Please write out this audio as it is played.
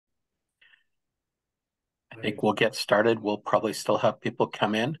I think we'll get started. We'll probably still have people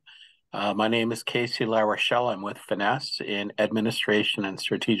come in. My name is Casey LaRochelle. I'm with fness in Administration and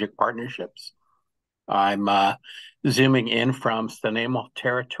Strategic Partnerships. I'm zooming in from Nanaimo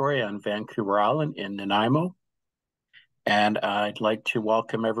Territory on Vancouver Island in Nanaimo. And I'd like to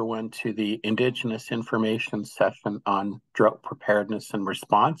welcome everyone to the Indigenous information session on drought preparedness and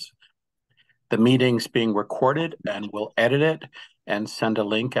response. The meeting's being recorded and we'll edit it and send a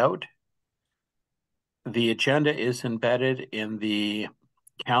link out. The agenda is embedded in the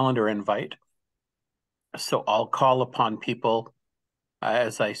calendar invite. So I'll call upon people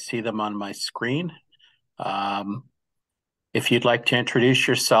as I see them on my screen. If you'd like to introduce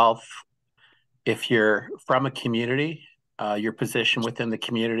yourself, if you're from a community, your position within the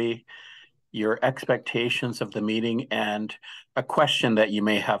community, your expectations of the meeting, and a question that you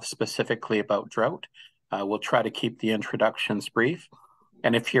may have specifically about drought. We'll try to keep the introductions brief.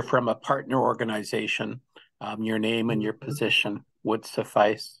 And if you're from a partner organization, your name and your position would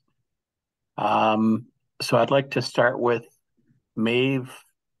suffice. So I'd like to start with Maeve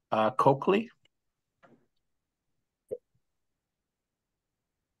Coakley.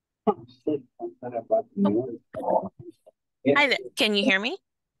 Hi there. Can you hear me?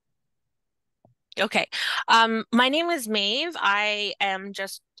 Okay. My name is Maeve. I am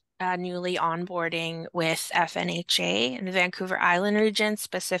just newly onboarding with FNHA in the Vancouver Island region,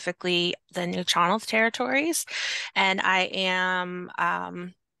 specifically the New Channels territories. And I am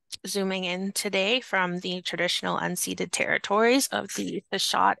zooming in today from the traditional unceded territories of the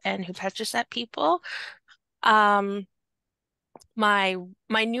Shot and Hupetcheset people. Um, my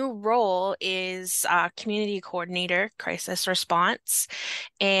new role is community coordinator, crisis response,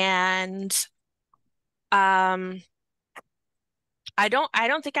 and um, I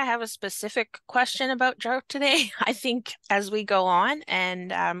don't think I have a specific question about drought today. I think as we go on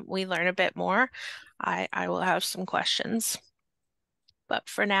and we learn a bit more, I will have some questions. But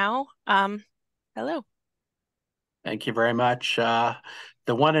for now, hello. Thank you very much. The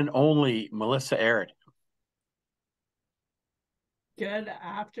one and only Melissa Aird. Good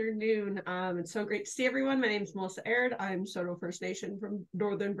afternoon. It's so great to see everyone. My name is Melissa Aird. I'm Soto First Nation from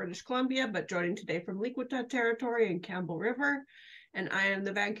Northern British Columbia, but joining today from Liquidat Territory and Campbell River. And I am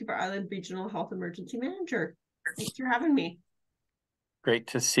the Vancouver Island Regional Health Emergency Manager. Thanks for having me. Great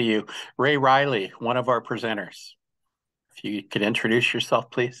to see you. Ray Riley, one of our presenters. If you could introduce yourself,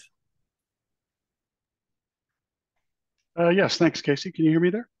 please. Yes, thanks, Casey. Can you hear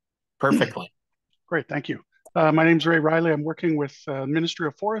me there? Perfectly. Great, thank you. My name's Ray Riley. I'm working with Ministry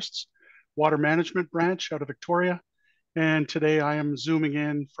of Forests, Water Management Branch out of Victoria. And today I am zooming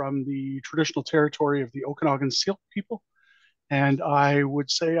in from the traditional territory of the Okanagan Syilx people. And I would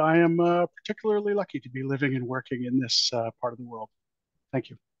say I am particularly lucky to be living and working in this part of the world. Thank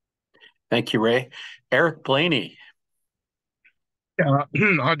you. Thank you, Ray. Eric Blaney.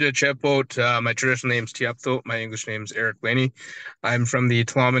 How'd chip out? My traditional name's Tiaptho. My English name's Eric Blaney. I'm from the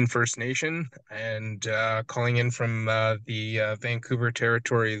Tla'amin First Nation and calling in from the Vancouver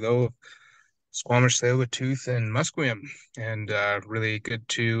territory, though, Squamish, Tsleil-Waututh, and Musqueam. And really good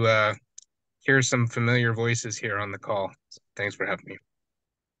to hear some familiar voices here on the call. Thanks for having me.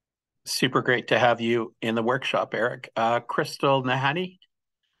 Super great to have you in the workshop, Eric. Crystal Nahani.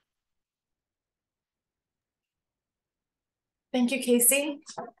 Thank you, Casey.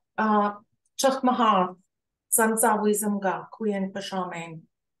 Chuck Mahal, Sansa Wizamga, Queen Pashamain.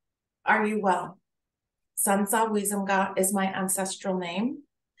 Are you well? Sansa Wizamga is my ancestral name.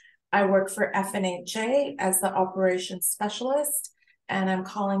 I work for FNHA as the operations specialist, and I'm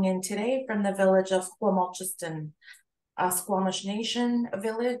calling in today from the village of Squamachiston, a Squamish Nation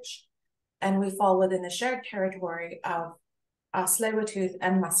village, and we fall within the shared territory of Tsleil-Waututh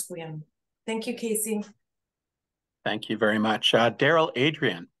and Musqueam. Thank you, Casey. Thank you very much. Daryl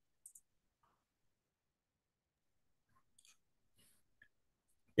Adrian.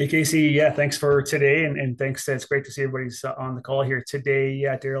 Hey, Casey. Yeah, thanks for today. And thanks. It's great to see everybody's on the call here today.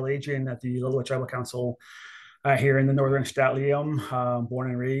 Yeah, Daryl Adrian at the Lillooet Tribal Council here in the Northern St'át'imc, born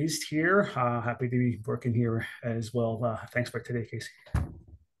and raised here. Happy to be working here as well. Thanks for today, Casey.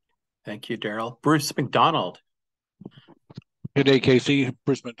 Thank you, Daryl. Bruce McDonald. Good day, Casey.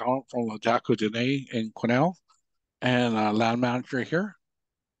 Bruce McDonald from Jaco Dene in Quesnel, and land manager here.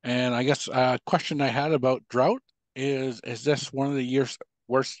 And I guess a question I had about drought is this one of the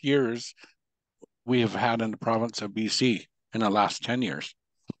worst years we have had in the province of BC in the last 10 years?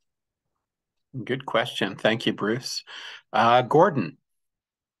 Good question. Thank you, Bruce. Gordon.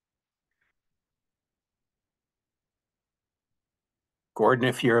 Gordon,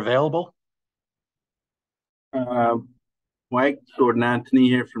 if you're available. Mike Gordon Anthony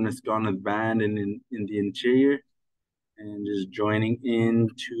here from the Scotland Band in the interior, and just joining in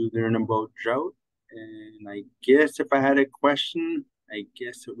to learn about drought. And I guess if I had a question, I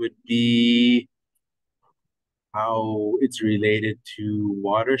guess it would be how it's related to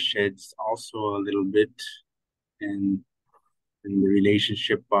watersheds also a little bit, and the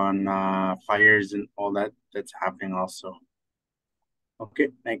relationship on fires and all that that's happening also. Okay,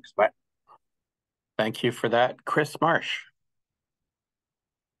 thanks. Bye. Thank you for that. Chris Marsh.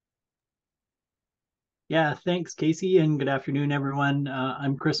 Yeah, thanks, Casey, and good afternoon, everyone.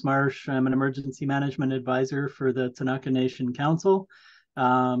 I'm Chris Marsh. I'm an emergency management advisor for the Tanaka Nation Council.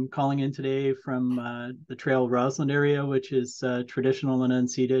 Calling in today from the Trail Rossland area, which is traditional and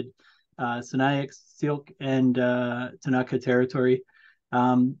unceded Sinixt, Syilx, and Tanaka territory.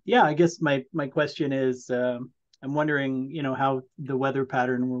 Yeah, I guess my question is, I'm wondering, how the weather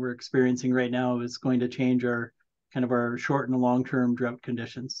pattern we're experiencing right now is going to change our short and long-term drought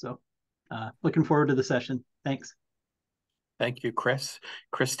conditions. So looking forward to the session. Thanks. Thank you, Chris.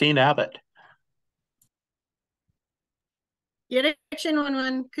 Christine Abbott. Action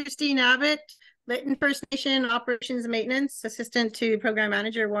 11, Christine Abbott, Lytton First Nation Operations and Maintenance, Assistant to Program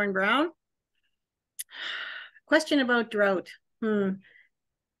Manager Warren Brown. Question about drought.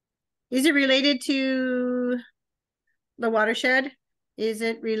 Is it related to the watershed? Is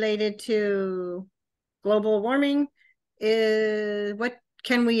it related to global warming? What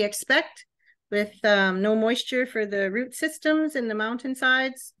can we expect with no moisture for the root systems in the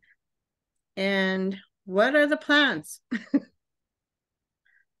mountainsides? And what are the plans?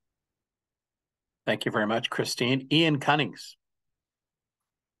 Thank you very much, Christine. Ian Cunnings.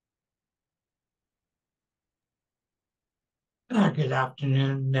 Good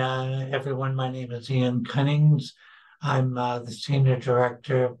afternoon, everyone. My name is Ian Cunnings. I'm the Senior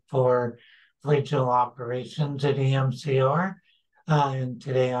Director for Regional Operations at EMCR. And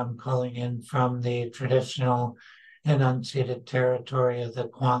today I'm calling in from the traditional and unceded territory of the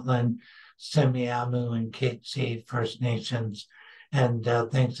Kwantlen, Semiahmoo, and Katzie First Nations. And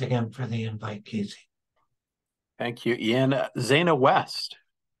thanks again for the invite, Casey. Thank you, Ian. Zaina West.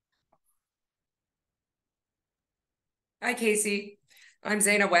 Hi, Casey. I'm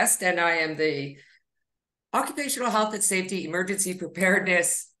Zaina West, and I am the Occupational Health and Safety Emergency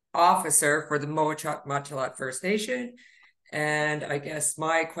Preparedness Officer for the Moachuk-Matchalat First Nation. And I guess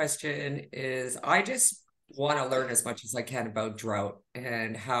my question is, I just want to learn as much as I can about drought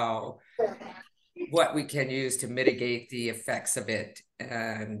and what we can use to mitigate the effects of it,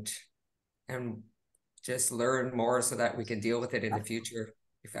 and just learn more so that we can deal with it in the future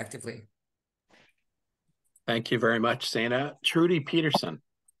effectively. Thank you very much, Zaina. Trudy Peterson.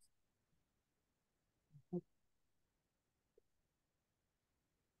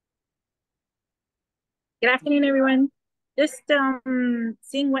 Good afternoon, everyone. Just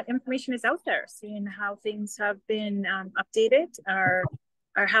seeing what information is out there, seeing how things have been updated, or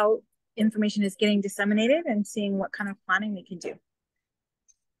how information is getting disseminated, and seeing what kind of planning we can do.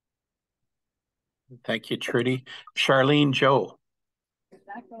 Thank you, Trudy. Charlene Joe.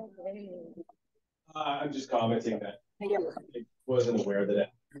 I'm just commenting that I wasn't aware that it.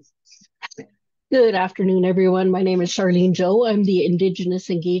 Good afternoon, everyone. My name is Charlene Joe. I'm the Indigenous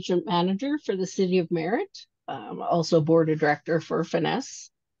Engagement Manager for the City of Merritt. Also Board of Director for fness.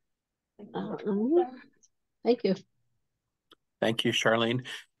 Thank you. Thank you, Charlene.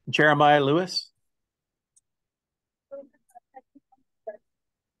 Jeremiah Lewis.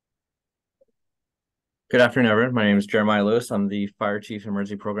 Good afternoon, everyone. My name is Jeremiah Lewis. I'm the Fire Chief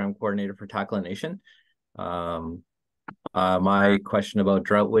Emergency Program Coordinator for Tackle Nation. My question about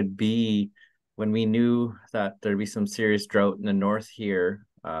drought would be, when we knew that there'd be some serious drought in the north here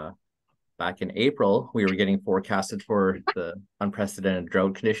back in April, we were getting forecasted for the unprecedented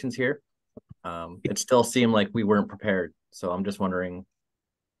drought conditions here. It still seemed like we weren't prepared. So I'm just wondering,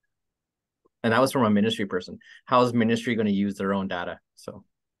 and that was from a ministry person, how is ministry going to use their own data? So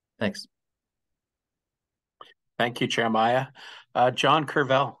thanks. Thank you, Jeremiah. John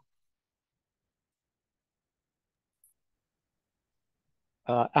Curvell.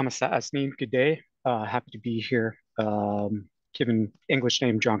 Amasa Asneem, good day. Happy to be here. Given English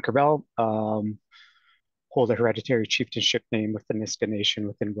name John Curvell, hold a hereditary chieftainship name with the Niska Nation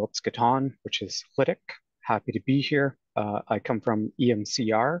within Wilkes-Giton, which is Flittick. Happy to be here. I come from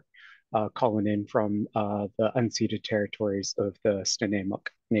EMCR, calling in from the unceded territories of the Snuneymuxw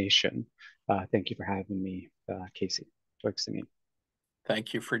Nation. Thank you for having me, Casey.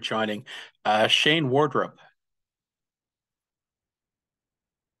 Thank you for joining. Shane Wardrop.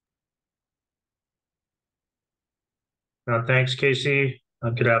 Thanks, Casey.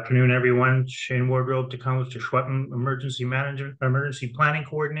 Good afternoon, everyone. Shane Wardrobe, Tecumseh Schweppen, Emergency Planning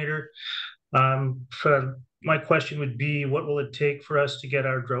Coordinator. My question would be, what will it take for us to get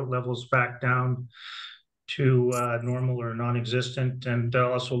our drought levels back down to normal or non-existent? And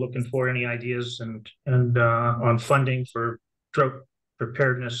also looking for any ideas and on funding for drought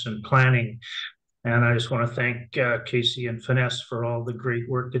preparedness and planning. And I just want to thank Casey and fness for all the great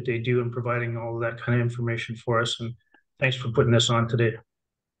work that they do in providing all of that kind of information for us. And thanks for putting this on today.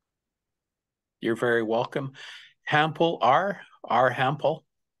 You're very welcome. Hampel R. Hampel.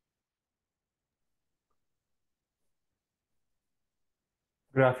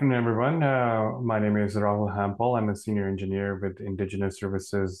 Good afternoon, everyone. My name is Rahul Hampel. I'm a senior engineer with Indigenous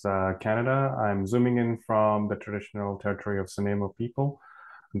Services Canada. I'm zooming in from the traditional territory of Sunemo people.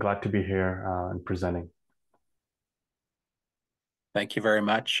 I'm glad to be here and presenting. Thank you very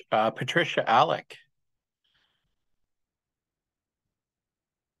much. Patricia Alec.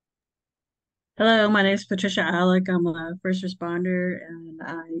 Hello, my name is Patricia Alec. I'm a first responder, and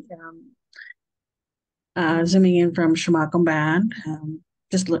I am zooming in from Shamakam Band.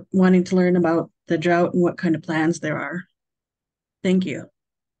 Just wanting to learn about the drought and what kind of plans there are. Thank you.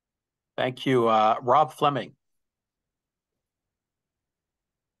 Thank you. Rob Fleming.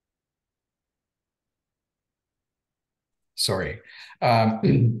 Sorry.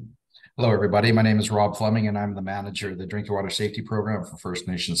 Hello, everybody. My name is Rob Fleming, and I'm the manager of the Drinking Water Safety Program for First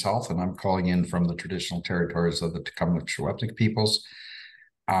Nations Health, and I'm calling in from the traditional territories of the Tecumseh peoples.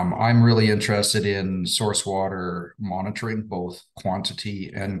 I'm really interested in source water monitoring, both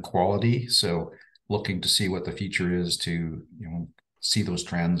quantity and quality. So looking to see what the future is to, see those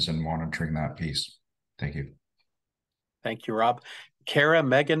trends and monitoring that piece. Thank you. Thank you, Rob. Kara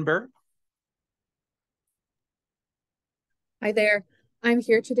Meganberg. Hi there. I'm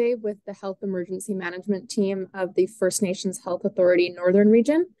here today with the Health Emergency Management Team of the First Nations Health Authority Northern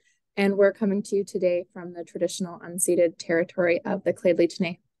Region, and we're coming to you today from the traditional unceded territory of the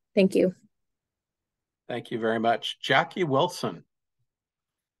Claydley-Tenay. Thank you. Thank you very much. Jackie Wilson.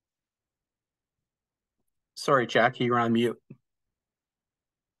 Sorry, Jackie, you're on mute.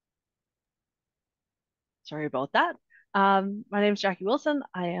 Sorry about that. My name is Jackie Wilson.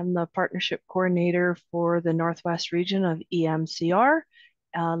 I am the Partnership Coordinator for the Northwest region of EMCR,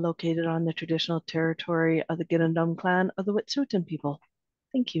 located on the traditional territory of the Ginnendum clan of the Wet'suwet'en people.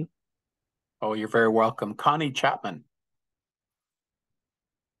 Thank you. Oh, you're very welcome. Connie Chapman.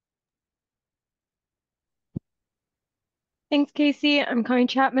 Thanks, Casey. I'm Connie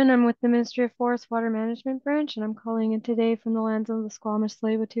Chapman. I'm with the Ministry of Forest Water Management Branch, and I'm calling in today from the lands of the Squamish,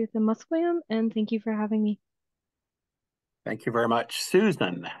 Tsleil-Waututh, and Musqueam, and thank you for having me. Thank you very much.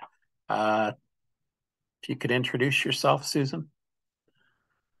 Susan, if you could introduce yourself, Susan.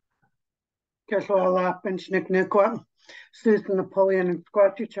 Susan Napoleon and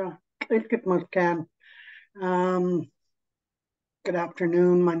Squatcha. Good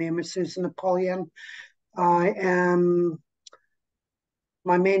afternoon. My name is Susan Napoleon. My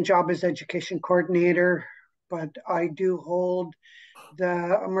main job is education coordinator, but I do hold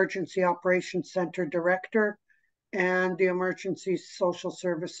the Emergency Operations Center Director and the Emergency Social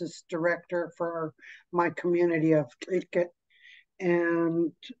Services Director for my community of Tlilkit.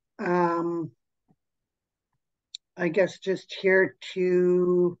 And I guess just here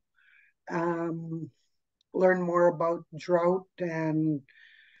to learn more about drought and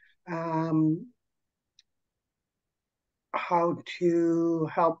how to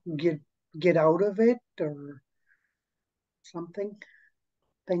help get out of it or something.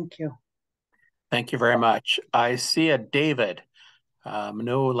 Thank you. Thank you very much. I see a David,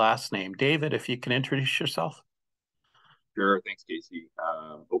 no last name. David, if you can introduce yourself. Sure, thanks, Casey.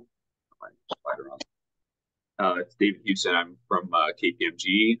 It's David Houston. I'm from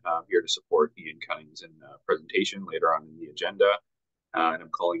KPMG. I'm here to support Ian Cunning's presentation later on in the agenda. And I'm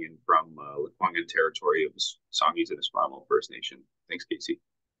calling in from Lekwungen territory of the Songhees and Esquimalt First Nation. Thanks, Casey.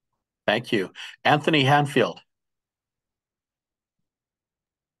 Thank you. Anthony Hanfield.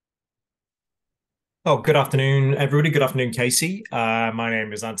 Oh, good afternoon, everybody. Good afternoon, Casey. My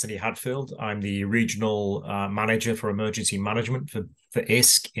name is Anthony Hadfield. I'm the Regional Manager for Emergency Management for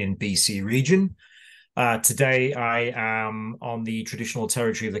ISK in BC region. Today, I am on the traditional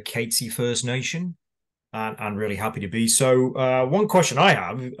territory of the Katzie First Nation, and I'm really happy to be. So one question I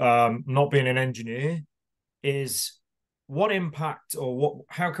have, not being an engineer, is what impact or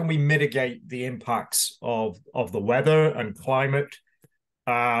how can we mitigate the impacts of the weather and climate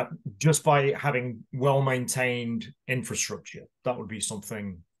just by having well-maintained infrastructure? That would be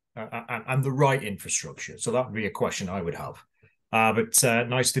something, and the right infrastructure. So that would be a question I would have. But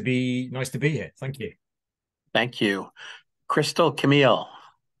nice to be here. Thank you. Thank you. Crystal Camille.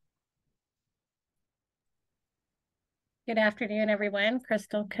 Good afternoon, everyone.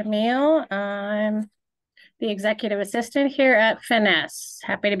 Crystal Camille. I'm the executive assistant here at fness.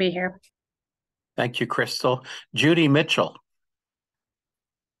 Happy to be here. Thank you, Crystal. Judy Mitchell.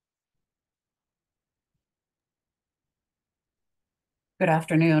 Good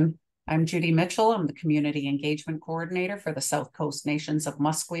afternoon. I'm Judy Mitchell. I'm the Community Engagement Coordinator for the South Coast Nations of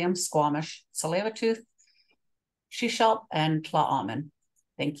Musqueam, Squamish, Tsleil-Waututh, Shishalt, and Tla'amin.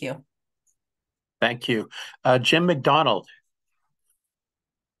 Thank you. Thank you. Jim McDonald.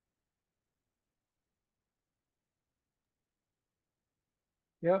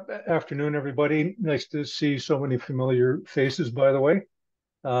 Yep. Afternoon, everybody. Nice to see so many familiar faces, by the way.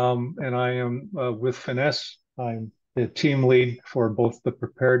 And I am with fness. I'm the team lead for both the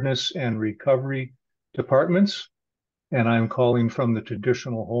preparedness and recovery departments. And I'm calling from the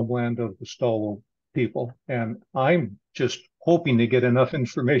traditional homeland of the Stalo people. And I'm just hoping to get enough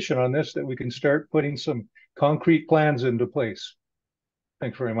information on this that we can start putting some concrete plans into place.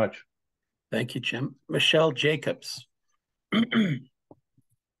 Thanks very much. Thank you, Jim. Michelle Jacobs.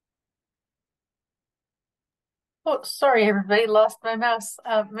 Oh, sorry, everybody, lost my mouse.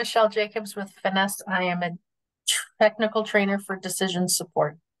 Michelle Jacobs with fness. I am a technical trainer for decision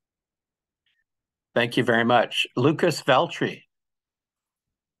support. Thank you very much. Lucas Veltri.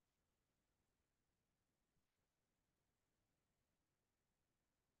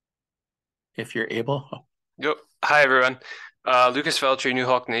 If you're able. Yep. Hi, everyone. Lucas Veltri,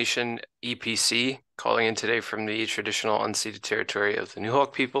 Newhawk Nation EPC, calling in today from the traditional unceded territory of the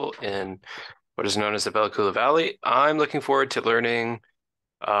Newhawk people in what is known as the Bella Coola Valley. I'm looking forward to learning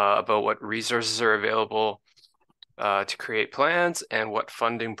about what resources are available to create plans and what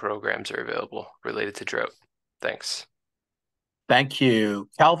funding programs are available related to drought. Thanks. Thank you.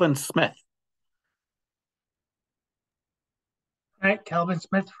 Calvin Smith. Hi, Calvin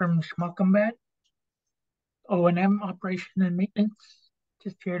Smith from Schmuckenbad, O&M operation and maintenance.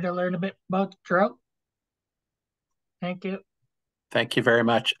 Just here to learn a bit about the drought. Thank you. Thank you very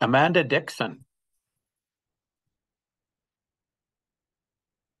much. Amanda Dixon.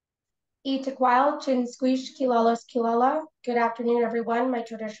 Itaquile, Chin Squish, Kilalos, Kilala. Good afternoon, everyone. My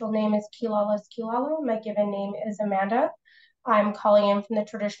traditional name is Kilalos, Kilala. My given name is Amanda. I'm calling in from the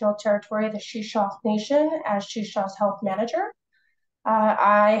traditional territory of the Shishak Nation as Shishak's health manager.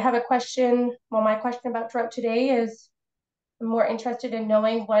 I have a question. Well, my question about drought today is I'm more interested in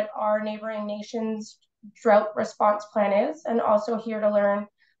knowing what our neighboring nations' drought response plan is, and also here to learn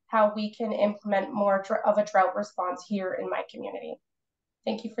how we can implement more of a drought response here in my community.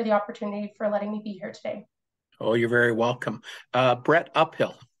 Thank you for the opportunity for letting me be here today. Oh, you're very welcome. Brett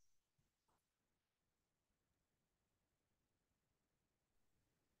Uphill.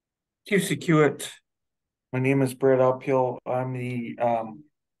 QCQit. My name is Brett Uphill. I'm the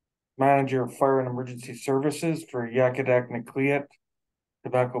manager of fire and emergency services for Yakidak Nakliat,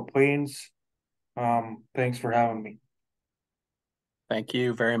 Tobacco Plains. Thanks for having me. Thank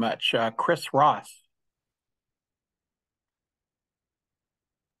you very much. Chris Ross.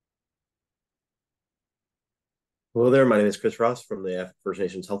 Hello there, my name is Chris Ross from the First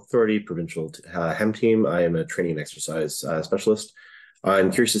Nations Health Authority Provincial HEM team. I am a training and exercise specialist.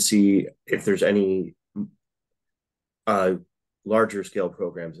 I'm curious to see if there's any larger scale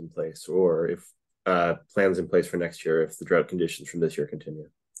programs in place or if plans in place for next year if the drought conditions from this year continue.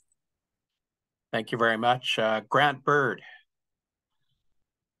 Thank you very much. Grant Bird.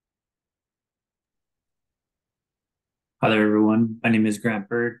 Hi there, everyone. My name is Grant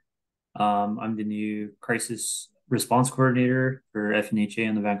Bird. I'm the new crisis response coordinator for FNHA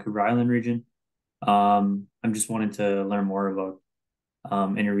in the Vancouver Island region. I'm just wanting to learn more about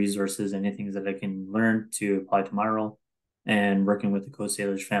any resources, anything that I can learn to apply to my role and working with the Coast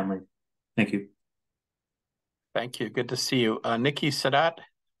Salish family. Thank you. Thank you. Good to see you. Nikki Sadat.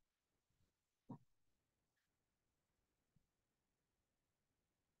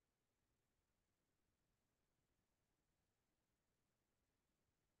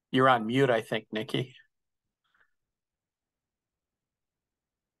 You're on mute, I think, Nikki.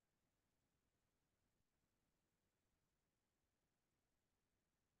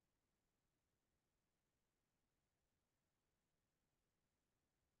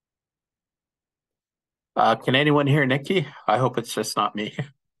 Can anyone hear Nikki? I hope it's just not me.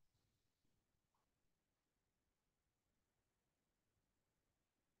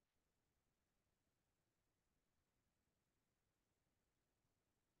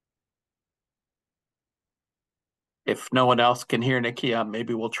 If no one else can hear Nikki,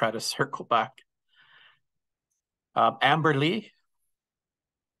 maybe we'll try to circle back. Amber Lee.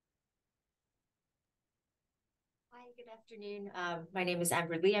 Hi, good afternoon. My name is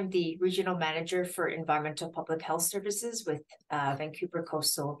Amber Lee. I'm the Regional Manager for Environmental Public Health Services with Vancouver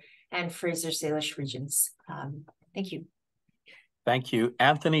Coastal and Fraser Salish regions. Thank you. Thank you.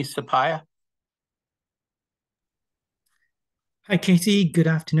 Anthony Sapaya. Hi, Casey. Good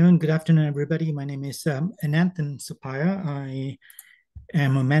afternoon. Good afternoon, everybody. My name is Ananthan Sapaya. I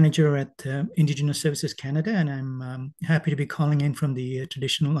am a manager at Indigenous Services Canada, and I'm happy to be calling in from the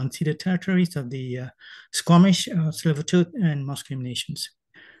traditional unceded territories of the Squamish, Tsleil-Waututh, and Musqueam nations.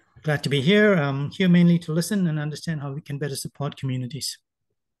 Glad to be here. Here mainly to listen and understand how we can better support communities.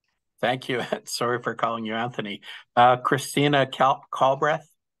 Thank you. Sorry for calling you Anthony. Christina Calbreth.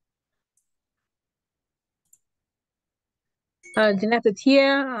 Janetta Tia,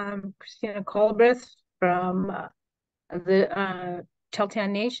 I'm Christina Colbreth from the Cheltan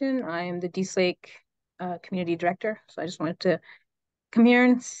Nation. I am the Dease Lake Community Director. So I just wanted to come here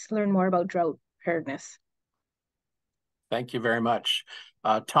and learn more about drought preparedness. Thank you very much.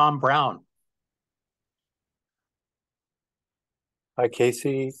 Tom Brown. Hi,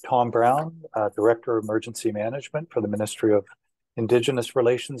 Casey. Tom Brown, Director of Emergency Management for the Ministry of Indigenous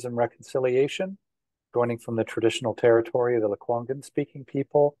Relations and Reconciliation, joining from the traditional territory of the Lekwungen speaking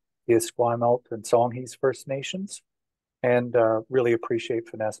people, the Esquimalt and Songhees First Nations, and really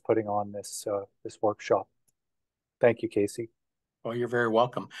appreciate fness putting on this workshop. Thank you, Casey. Oh, you're very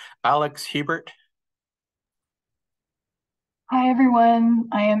welcome. Alex Hebert. Hi, everyone.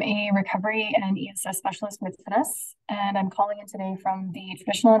 I am a recovery and ESS specialist with fness, and I'm calling in today from the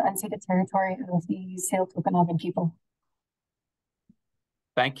traditional and unceded territory of the Tsleil-Waututh Okanagan people.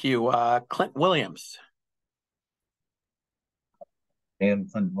 Thank you. Clint Williams. I am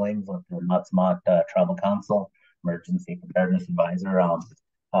Clint Williams with the Mutzmott Tribal Council, Emergency Preparedness Advisor.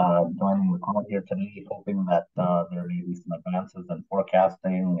 Joining the call here today, hoping that there may be some advances in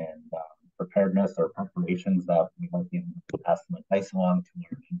forecasting and preparedness or preparations that we might be able to pass some advice along to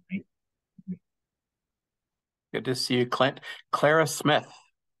our community. Good to see you, Clint. Clara Smith.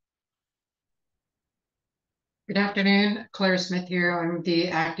 Good afternoon, Clara Smith here. I'm the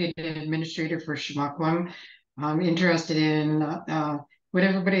acting administrator for Shamakwam. I'm interested in what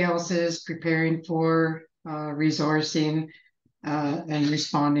everybody else is preparing for, resourcing, and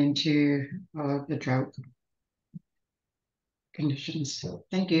responding to the drought conditions. So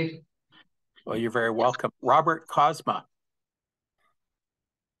thank you. Well, you're very welcome. Robert Cosma.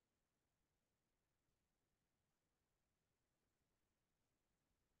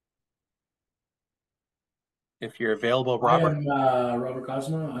 If you're available, Robert. I am Robert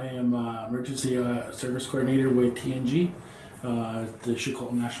Cosma. I am Emergency Service Coordinator with TNG, the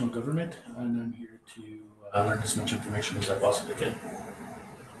Chicago National Government, and I'm here to learn as much information as I possibly can.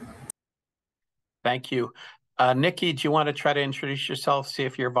 Thank you. Nikki, do you want to try to introduce yourself, see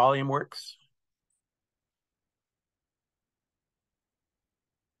if your volume works?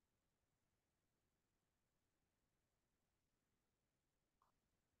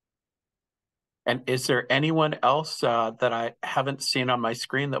 And is there anyone else that I haven't seen on my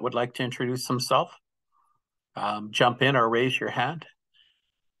screen that would like to introduce themselves? Jump in or raise your hand.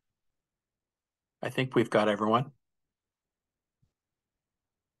 I think we've got everyone.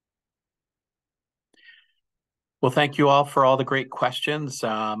 Well, thank you all for all the great questions.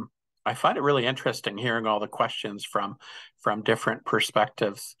 I find it really interesting hearing all the questions from different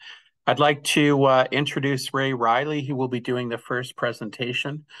perspectives. I'd like to introduce Ray Riley, who will be doing the first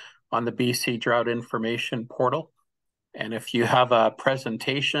presentation on the BC Drought Information Portal. And if you have a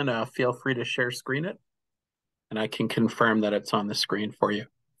presentation, feel free to share screen it, and I can confirm that it's on the screen for you.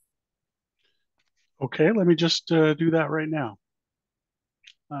 Okay, let me just do that right now.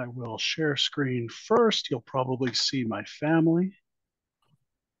 I will share screen first. You'll probably see my family.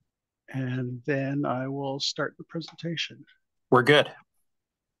 And then I will start the presentation. We're good.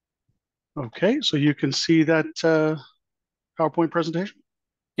 Okay, so you can see that PowerPoint presentation?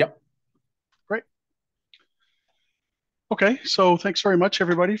 Yep. Great. Okay, so thanks very much,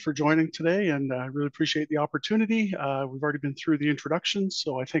 everybody, for joining today, and I really appreciate the opportunity. We've already been through the introduction,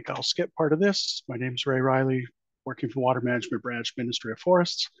 so I think I'll skip part of this. My name is Ray Riley, working for Water Management Branch, Ministry of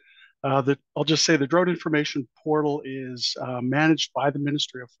Forests. I'll just say the Drought Information Portal is managed by the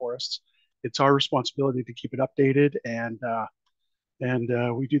Ministry of Forests. It's our responsibility to keep it updated, and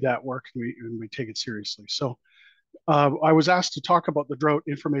we do that work, and we take it seriously. So I was asked to talk about the Drought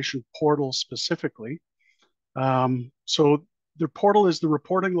Information Portal specifically. So the portal is the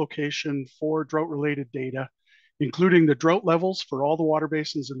reporting location for drought-related data, including the drought levels for all the water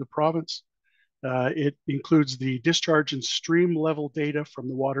basins in the province. It includes the discharge and stream level data from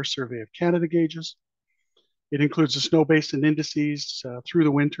the Water Survey of Canada gauges. It includes the snow basin indices through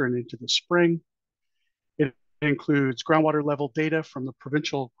the winter and into the spring. It includes groundwater level data from the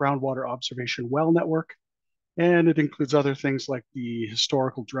Provincial Groundwater Observation Well Network, and it includes other things like the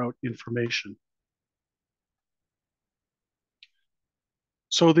historical drought information.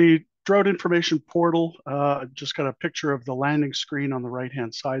 So the drought information portal, just got a picture of the landing screen on the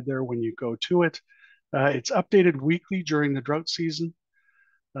right-hand side there when you go to it. It's updated weekly during the drought season.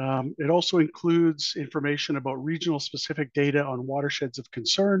 It also includes information about regional specific data on watersheds of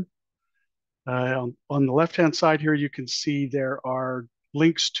concern. On the left-hand side here, you can see there are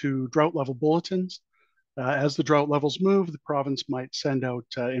links to drought level bulletins. As the drought levels move, the province might send out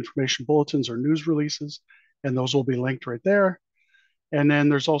information bulletins or news releases, and those will be linked right there. And then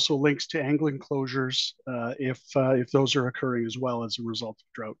there's also links to angling closures if those are occurring as well as a result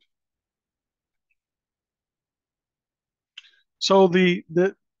of drought. So the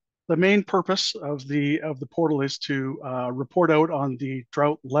main purpose of the portal is to report out on the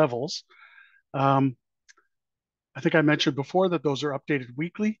drought levels. I think I mentioned before that those are updated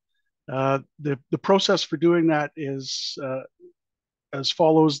weekly. The process for doing that is as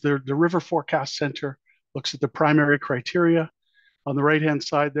follows. The River Forecast Center looks at the primary criteria. On the right-hand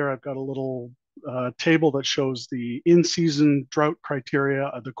side there, I've got a little table that shows the in-season drought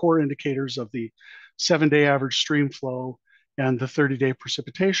criteria, the core indicators of the 7-day average stream flow and the 30-day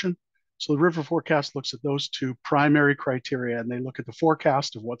precipitation. So the river forecast looks at those two primary criteria, and they look at the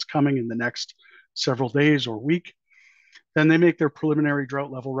forecast of what's coming in the next several days or week. Then they make their preliminary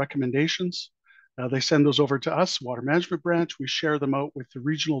drought level recommendations. They send those over to us, Water Management Branch. We share them out with the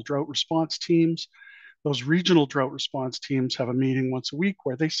regional drought response teams. Those regional drought response teams have a meeting once a week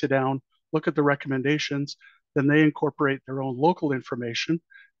where they sit down, look at the recommendations, then they incorporate their own local information,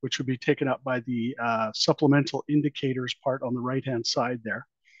 which would be taken up by the supplemental indicators part on the right-hand side there.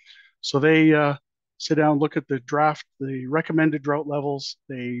 So they sit down, look at the recommended drought levels,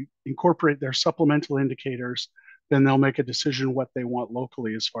 they incorporate their supplemental indicators, then they'll make a decision what they want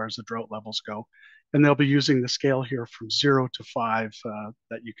locally as far as the drought levels go. And they'll be using the scale here from 0 to 5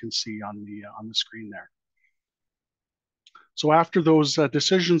 that you can see on the screen there. So after those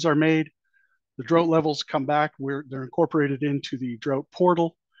decisions are made, the drought levels come back. They're incorporated into the drought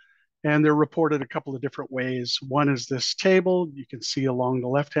portal, and they're reported a couple of different ways. One is this table. You can see along the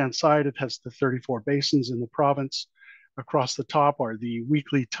left-hand side, it has the 34 basins in the province. Across the top are the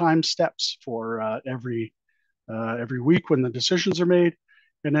weekly time steps for every week when the decisions are made.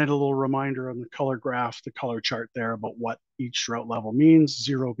 And then a little reminder on the color graph, the color chart there about what each drought level means,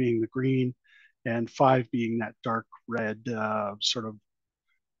 0 being the green and 5 being that dark red sort of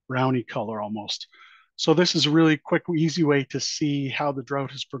browny color almost. So this is a really quick, easy way to see how the drought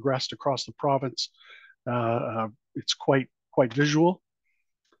has progressed across the province. It's quite visual.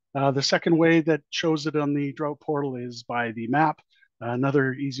 The second way that shows it on the drought portal is by the map.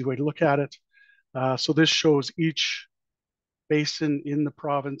 Another easy way to look at it. So this shows each basin in the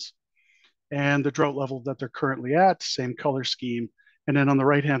province and the drought level that they're currently at, same color scheme. And then on the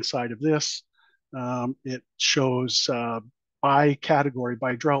right-hand side of this, it shows by category,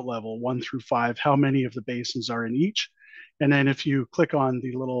 by drought level, 1 through 5, how many of the basins are in each. And then if you click on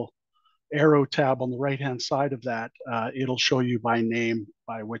the little arrow tab on the right-hand side of that, it'll show you by name,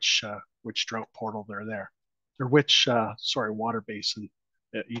 by which drought portal they're there, or which, water basin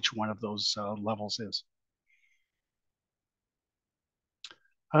each one of those levels is.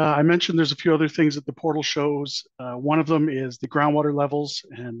 I mentioned there's a few other things that the portal shows. One of them is the groundwater levels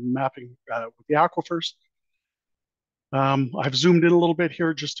and mapping with the aquifers. I've zoomed in a little bit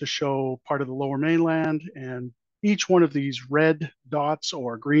here just to show part of the lower mainland, and each one of these red dots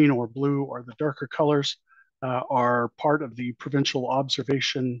or green or blue or the darker colors are part of the provincial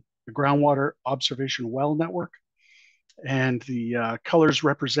observation, the groundwater observation well network. And the colors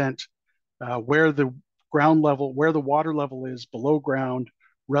represent where the ground level, where the water level is below ground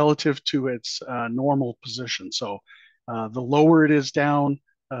relative to its normal position. So the lower it is down,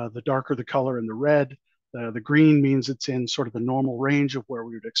 the darker the color in the red. The green means it's in sort of the normal range of where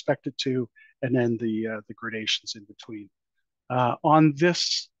we would expect it to, and then the gradations in between. On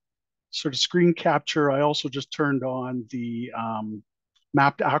this sort of screen capture, I also just turned on the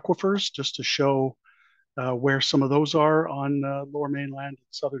mapped aquifers just to show where some of those are on Lower Mainland,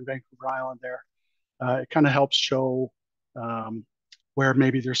 Southern Vancouver Island there. It kind of helps show where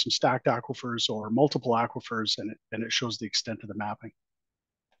maybe there's some stacked aquifers or multiple aquifers, and it shows the extent of the mapping.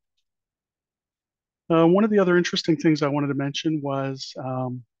 One of the other interesting things I wanted to mention was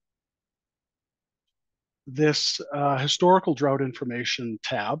this historical drought information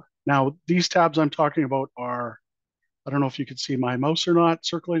tab. Now, these tabs I'm talking about are, I don't know if you can see my mouse or not,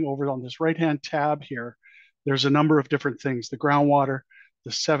 circling over on this right-hand tab here. There's a number of different things, the groundwater,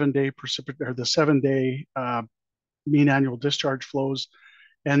 the 7-day or the 7-day mean annual discharge flows,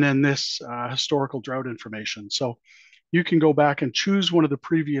 and then this historical drought information. So you can go back and choose one of the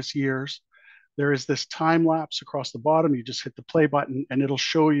previous years. There is this time lapse across the bottom. You just hit the play button and it'll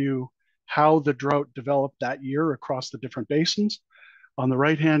show you how the drought developed that year across the different basins. On the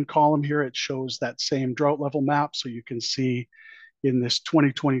right-hand column here, it shows that same drought level map. So you can see in this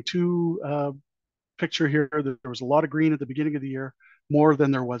 2022 picture here, there was a lot of green at the beginning of the year, more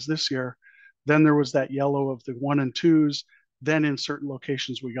than there was this year. Then there was that yellow of the 1 and 2s. Then in certain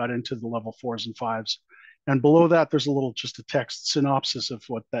locations, we got into the level 4s and 5s. And below that, there's a little, just a text synopsis of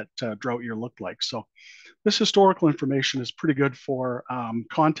what that drought year looked like. So this historical information is pretty good for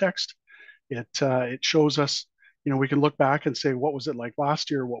context. It shows us, you know, we can look back and say, what was it like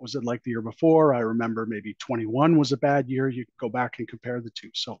last year? What was it like the year before? I remember maybe 21 was a bad year. You can go back and compare the two.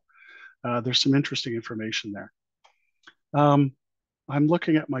 So there's some interesting information there. I'm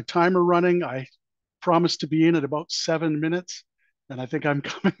looking at my timer running. I promised to be in at about 7 minutes, and I think I'm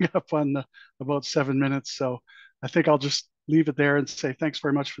coming up on about 7 minutes. So I think I'll just leave it there and say thanks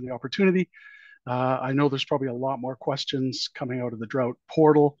very much for the opportunity. I know there's probably a lot more questions coming out of the drought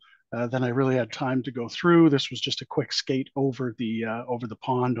portal than I really had time to go through. This was just a quick skate over the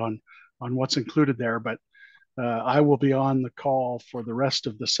pond on what's included there, but I will be on the call for the rest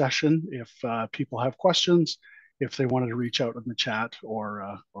of the session if people have questions, if they wanted to reach out in the chat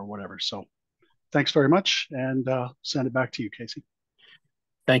or whatever. So thanks very much, and send it back to you, Casey.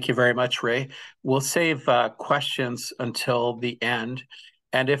 Thank you very much, Ray. We'll save questions until the end.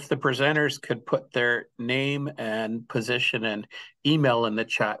 And if the presenters could put their name and position and email in the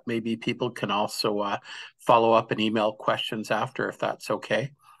chat, maybe people can also follow up and email questions after, if that's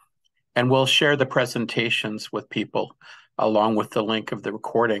okay. And we'll share the presentations with people along with the link of the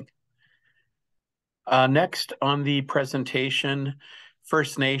recording. Next on the presentation,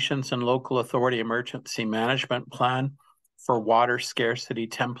 First Nations and Local Authority Emergency Management Plan for Water Scarcity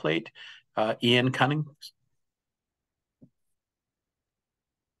Template. Ian Cunning.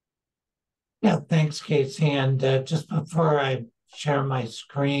 Yeah, thanks, Casey. And just before I share my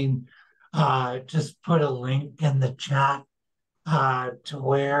screen, just put a link in the chat to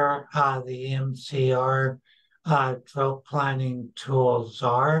where the EMCR drought planning tools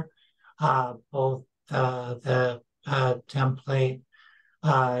are, both the template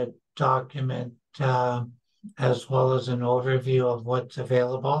document as well as an overview of what's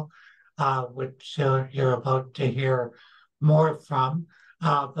available, which you're about to hear more from.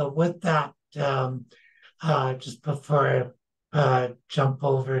 But with that, just before I jump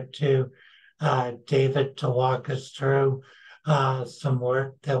over to David to walk us through some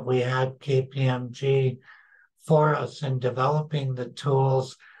work that we had KPMG for us in developing the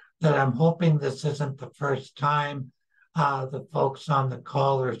tools, that I'm hoping this isn't the first time the folks on the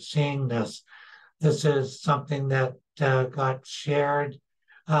call are seeing this. This is something that got shared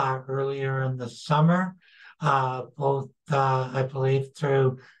earlier in the summer, both I believe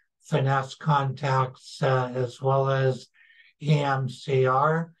through fness contacts as well as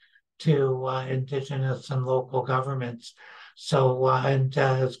EMCR to Indigenous and local governments. So, and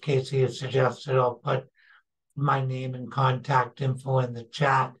as Casey has suggested, I'll put my name and contact info in the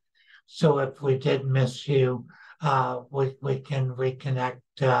chat. So if we did miss you, we can reconnect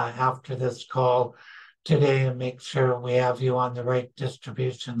after this call today and make sure we have you on the right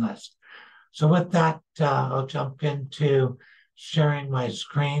distribution list. So with that, I'll jump into sharing my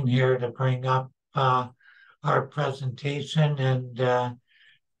screen here to bring up our presentation, and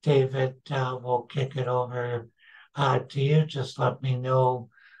David, we'll kick it over to you. Just let me know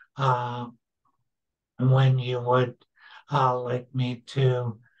when you would like me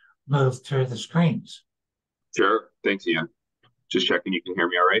to move through the screens. Sure. Thanks, Ian. Just checking you can hear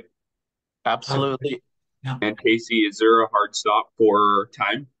me all right? Absolutely. Yeah. And Casey, is there a hard stop for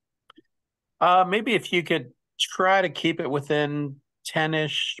time? Maybe if you could try to keep it within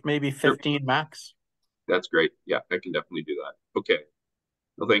 10-ish, maybe 15 sure. Max. That's great. Yeah, I can definitely do that. Okay.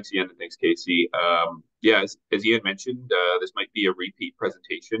 Well, thanks, Ian, and thanks, Casey. Yeah, as Ian mentioned, this might be a repeat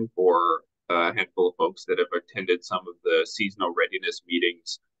presentation for a handful of folks that have attended some of the seasonal readiness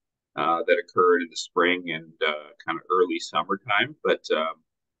meetings that occurred in the spring and kind of early summertime. But I'm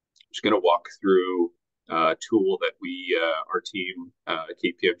just going to walk through a tool that we, our team,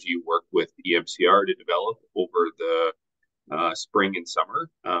 KPMG, worked with EMCR to develop over the spring and summer.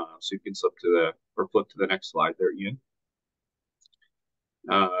 So you can flip to the next slide there, Ian.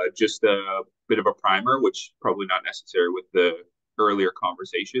 Just a bit of a primer, which probably not necessary with the earlier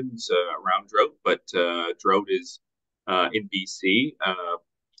conversations around drought, but drought is in BC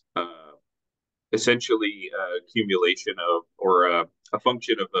essentially accumulation of or a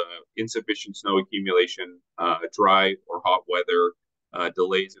function of insufficient snow accumulation, dry or hot weather,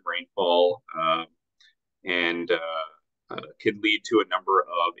 delays in rainfall, and can lead to a number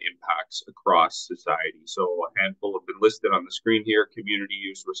of impacts across society. So a handful have been listed on the screen here: community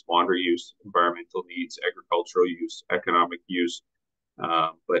use, responder use, environmental needs, agricultural use, economic use.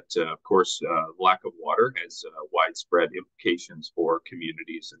 But of course, lack of water has widespread implications for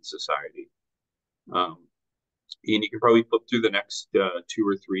communities and society. Ian, you can probably flip through the next 2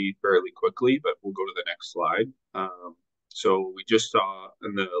 or 3 fairly quickly, but we'll go to the next slide. So we just saw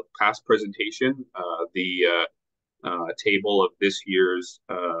in the past presentation the table of this year's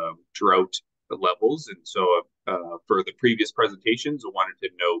drought levels. And so for the previous presentations, I wanted to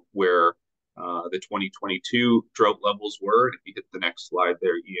note where the 2022 drought levels were. And if you hit the next slide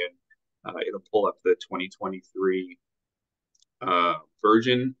there, Ian, it'll pull up the 2023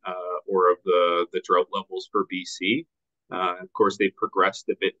 version or of the drought levels for BC. Of course, they've progressed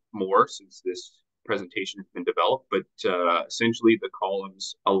a bit more since this presentation has been developed, but essentially the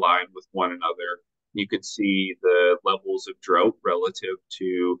columns align with one another. You can see the levels of drought relative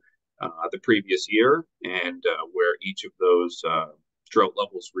to the previous year and where each of those drought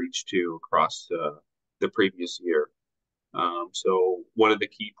levels reached to across the previous year. So one of the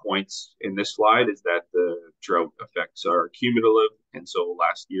key points in this slide is that the drought effects are cumulative, and so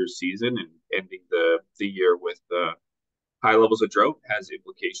last year's season and ending the year with high levels of drought has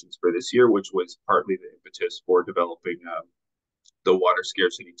implications for this year, which was partly the impetus for developing the water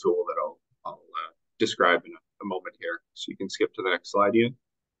scarcity tool that I'll describe in a moment here. So you can skip to the next slide, Ian.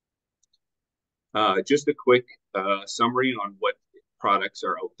 Just a quick summary on what products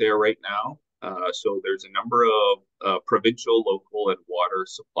are out there right now. So there's a number of provincial, local, and water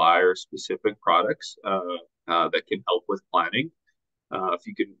supplier specific products that can help with planning. If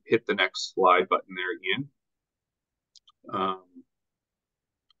you can hit the next slide button there, Ian.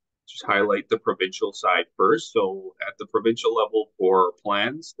 Just highlight the provincial side first. So at the provincial level for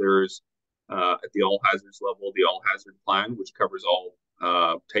plans, there's at the all hazards level, the all hazard plan, which covers all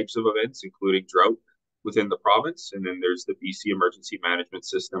types of events, including drought within the province. And then there's the BC Emergency Management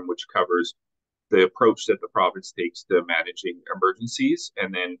System, which covers the approach that the province takes to managing emergencies.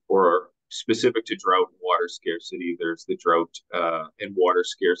 And then for specific to drought and water scarcity, there's the Drought and Water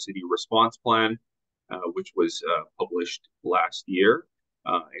Scarcity Response Plan, which was published last year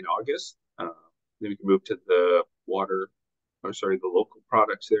in August. Then we can move to the the local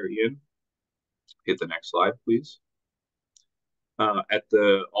products there, Ian. Hit the next slide, please. At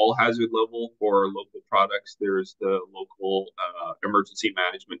the all hazard level for local products, there's the local emergency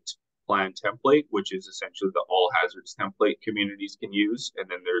management plan template, which is essentially the all hazards template communities can use. And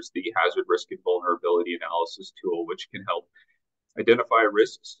then there's the hazard risk and vulnerability analysis tool, which can help identify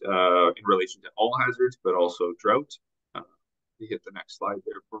risks in relation to all hazards, but also drought. You hit the next slide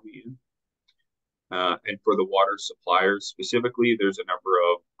there for me, Ian. And for the water suppliers specifically, there's a number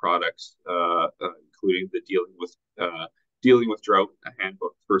of products, including the dealing with drought, a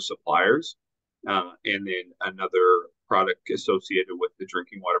handbook for suppliers, and then another product associated with the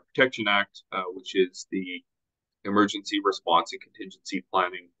Drinking Water Protection Act, which is the Emergency Response and Contingency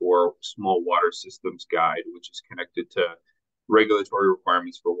Planning for Small Water Systems Guide, which is connected to regulatory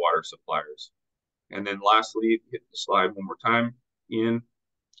requirements for water suppliers. And then lastly, hit the slide one more time, Ian,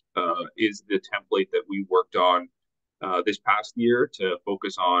 is the template that we worked on this past year to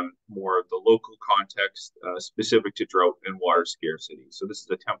focus on more of the local context specific to drought and water scarcity. So this is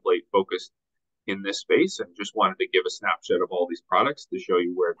a template focused in this space, and just wanted to give a snapshot of all these products to show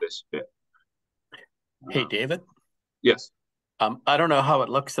you where this fit. Hey, David? Yes. I don't know how it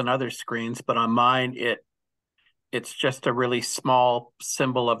looks on other screens, but on mine, it's just a really small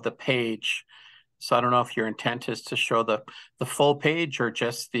symbol of the page. So I don't know if your intent is to show the full page or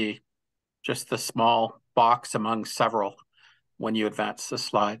just the small box among several when you advance the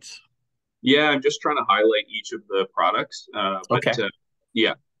slides. Yeah, I'm just trying to highlight each of the products. We'll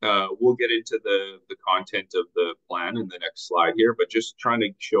get into the content of the plan in the next slide here, but just trying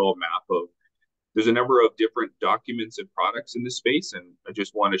to show a map of, there's a number of different documents and products in this space, and I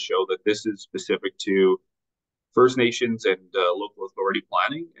just want to show that this is specific to First Nations and local authority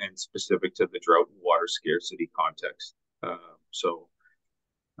planning, and specific to the drought and water scarcity context.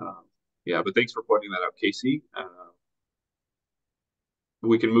 But thanks for pointing that out, Casey.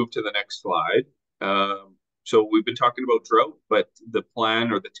 We can move to the next slide. So we've been talking about drought, but the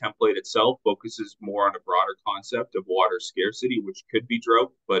plan or the template itself focuses more on a broader concept of water scarcity, which could be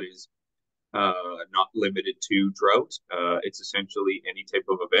drought, but is not limited to drought. It's essentially any type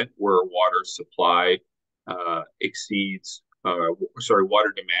of event where water supply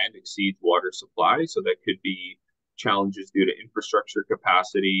water demand exceeds water supply. So that could be challenges due to infrastructure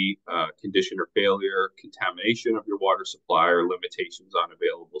capacity, condition or failure, contamination of your water supply, or limitations on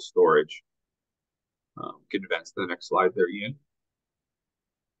available storage. Can advance to the next slide there, Ian.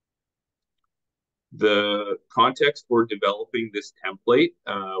 The context for developing this template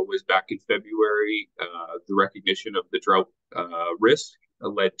was back in February. The recognition of the drought risk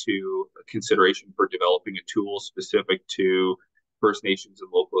led to a consideration for developing a tool specific to First Nations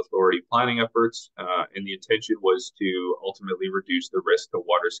and local authority planning efforts. And the intention was to ultimately reduce the risk of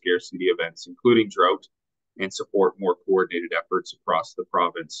water scarcity events, including drought, and support more coordinated efforts across the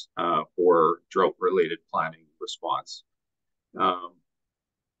province for drought-related planning response.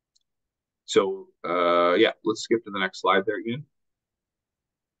 Yeah, let's skip to the next slide there, Ian.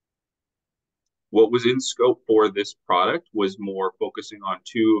 What was in scope for this product was more focusing on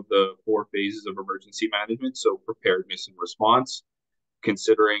 2 of the 4 phases of emergency management, so preparedness and response,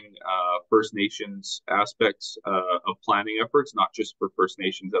 considering First Nations aspects of planning efforts, not just for First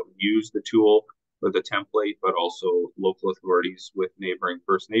Nations that would use the tool or the template, but also local authorities with neighboring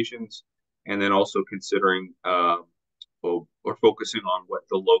First Nations, and then also considering or focusing on what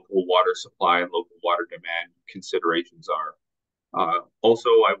the local water supply and local water demand considerations are. Also,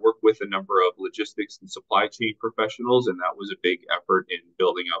 I work with a number of logistics and supply chain professionals, and that was a big effort in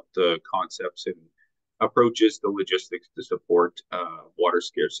building out the concepts and approaches to logistics to support water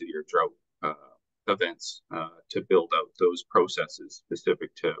scarcity or drought events to build out those processes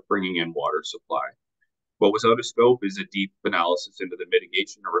specific to bringing in water supply. What was out of scope is a deep analysis into the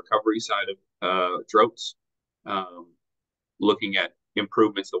mitigation or recovery side of droughts, looking at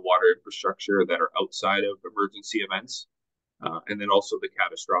improvements to water infrastructure that are outside of emergency events, and then also the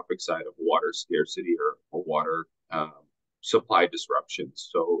catastrophic side of water scarcity or water supply disruptions.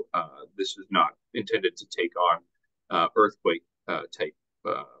 So this is not intended to take on earthquake type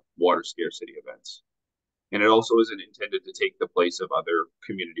water scarcity events. And it also isn't intended to take the place of other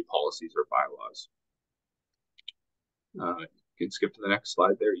community policies or bylaws. You can skip to the next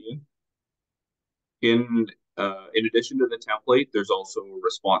slide there, Ian. In addition to the template, there's also a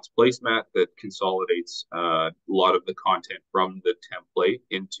response placemat that consolidates a lot of the content from the template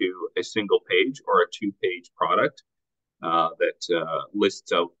into a single page or a 2-page product that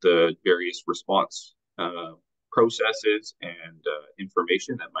lists out the various response processes and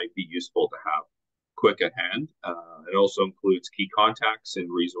information that might be useful to have quick at hand. It also includes key contacts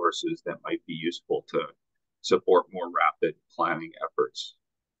and resources that might be useful to support more rapid planning efforts.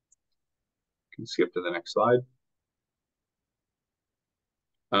 Can skip to the next slide.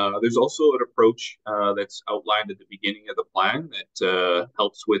 There's also an approach that's outlined at the beginning of the plan that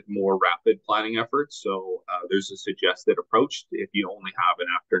helps with more rapid planning efforts. So there's a suggested approach if you only have an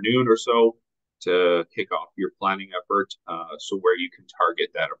afternoon or so to kick off your planning effort, so where you can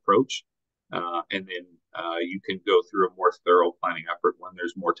target that approach. And then you can go through a more thorough planning effort when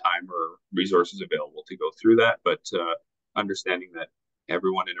there's more time or resources available to go through that. But understanding that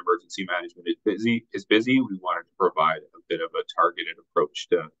everyone in emergency management is busy, we wanted to provide a bit of a targeted approach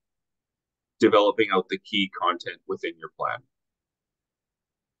to developing out the key content within your plan.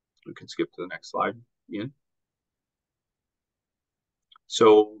 We can skip to the next slide, Ian.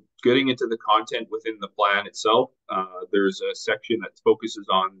 So getting into the content within the plan itself, there's a section that focuses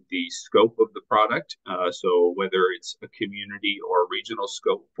on the scope of the product. So whether it's a community or a regional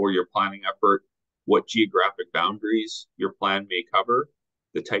scope for your planning effort, what geographic boundaries your plan may cover,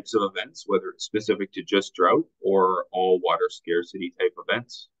 the types of events, whether it's specific to just drought or all water scarcity type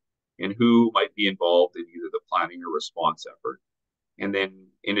events, and who might be involved in either the planning or response effort. And then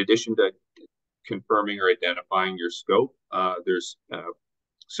in addition to confirming or identifying your scope, there's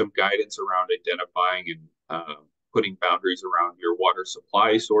some guidance around identifying and putting boundaries around your water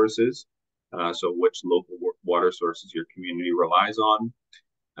supply sources. So which local water sources your community relies on,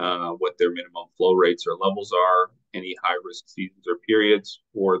 what their minimum flow rates or levels are, any high-risk seasons or periods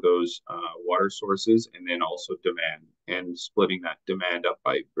for those water sources, and then also demand, and splitting that demand up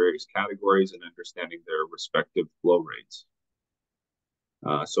by various categories and understanding their respective flow rates.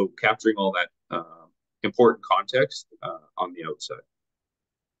 So capturing all that important context on the outset.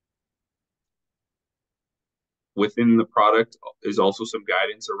 Within the product is also some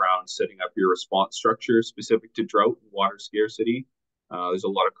guidance around setting up your response structure specific to drought and water scarcity. There's a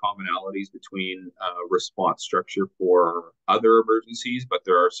lot of commonalities between response structure for other emergencies, but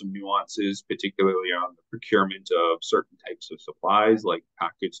there are some nuances, particularly on the procurement of certain types of supplies like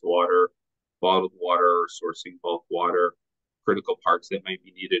packaged water, bottled water, sourcing bulk water, critical parts that might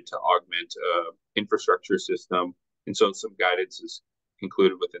be needed to augment infrastructure system. And so some guidance is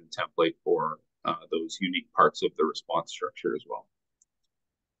included within the template for those unique parts of the response structure as well.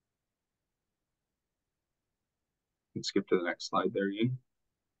 can skip to the next slide there, Ian.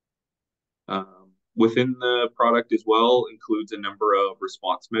 Within the product as well includes a number of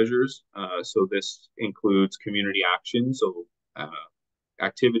response measures. So this includes community action, so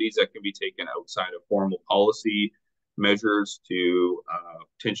activities that can be taken outside of formal policy measures to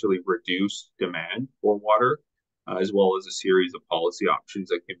potentially reduce demand for water, as well as a series of policy options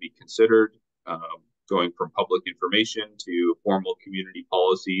that can be considered, going from public information to formal community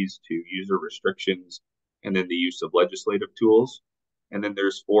policies to user restrictions, and then the use of legislative tools. And then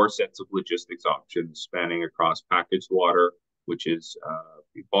there's 4 sets of logistics options spanning across packaged water, which is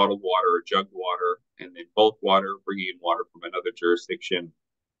bottled water or jugged water, and then bulk water, bringing in water from another jurisdiction,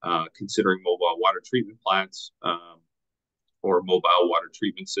 considering mobile water treatment plants or mobile water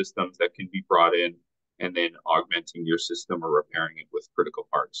treatment systems that can be brought in, and then augmenting your system or repairing it with critical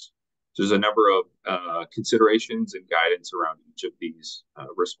parts. So there's a number of considerations and guidance around each of these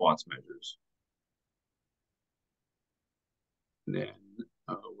response measures. And then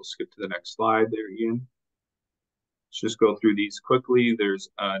we'll skip to the next slide there, Ian. Let's just go through these quickly. There's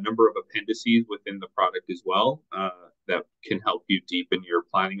a number of appendices within the product as well that can help you deepen your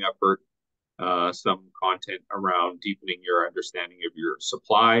planning effort. Some content around deepening your understanding of your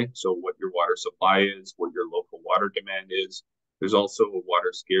supply, so what your water supply is, what your local water demand is. There's also a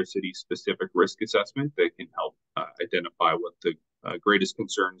water scarcity specific risk assessment that can help identify what the greatest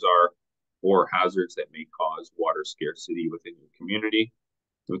concerns are or hazards that may cause water scarcity within your community.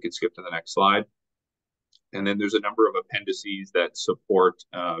 We can skip to the next slide. And then there's a number of appendices that support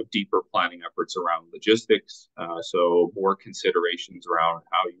deeper planning efforts around logistics. So more considerations around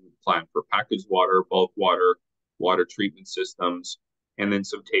how you plan for packaged water, bulk water, water treatment systems, and then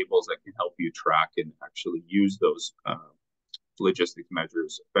some tables that can help you track and actually use those logistic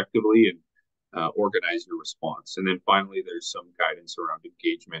measures effectively and organize your response. And then finally, there's some guidance around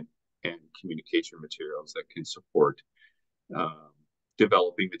engagement and communication materials that can support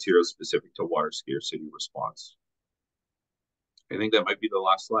developing materials specific to water scarcity response. I think that might be the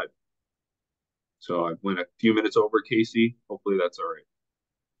last slide. So I went a few minutes over, Casey. Hopefully that's all right.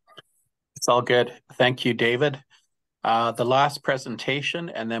 It's all good. Thank you, David. The last presentation,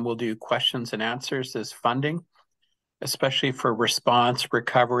 and then we'll do questions and answers, is funding, especially for response,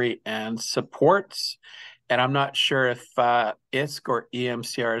 recovery, and supports. And I'm not sure if ISC or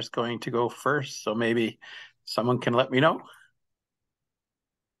EMCR is going to go first, so maybe someone can let me know.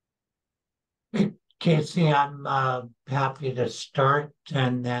 Casey, I'm happy to start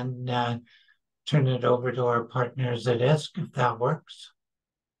and then turn it over to our partners at ISC if that works.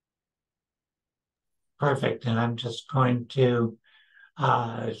 Perfect. And I'm just going to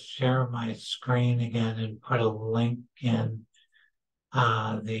share my screen again and put a link in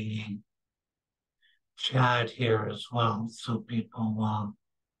the chat here as well, so people will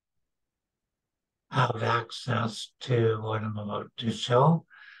have access to what I'm about to show.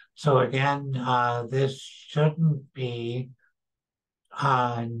 So again, this shouldn't be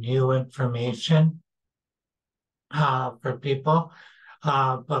new information for people,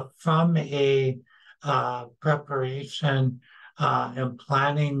 but from a preparation and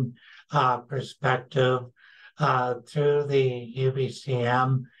planning perspective through the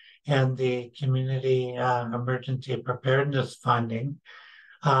UBCM and the Community Emergency Preparedness Funding,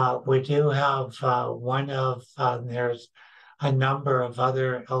 we do have there's a number of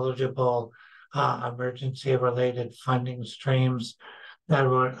other eligible emergency-related funding streams that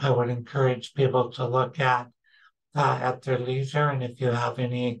I would encourage people to look at their leisure. And if you have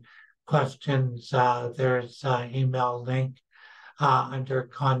any questions, there's an email link under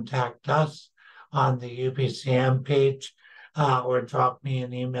Contact Us on the UBCM page, or drop me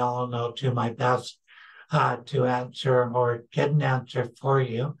an email and I'll do my best to answer or get an answer for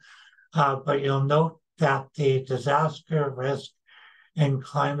you. But you'll note that the Disaster Risk and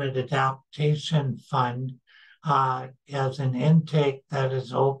Climate Adaptation Fund has an intake that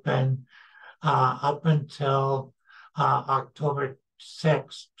is open up until October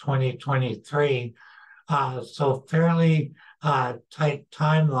 6, 2023. So fairly tight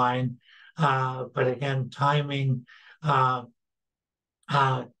timeline, but again, timing, and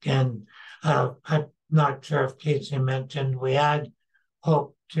I'm not sure if Casey mentioned, we had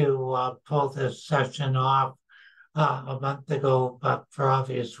hoped to pull this session off a month ago, but for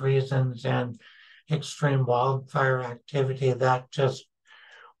obvious reasons and extreme wildfire activity, that just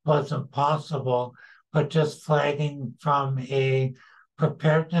wasn't possible. But just flagging from a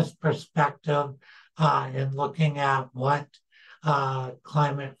preparedness perspective and looking at what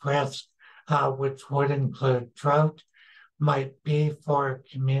climate risk, which would include drought, might be for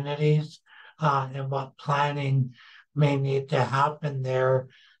communities and what planning may need to happen there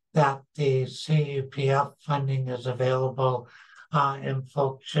that the CUPF funding is available, and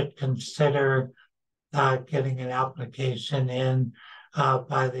folks should consider getting an application in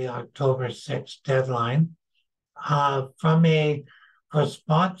by the October 6th deadline. From a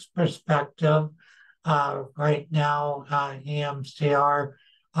response perspective, right now, EMCR,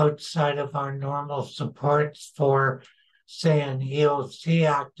 outside of our normal supports for, say, an EOC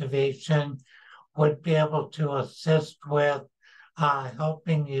activation, would be able to assist with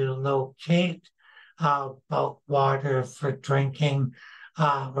helping you locate bulk water for drinking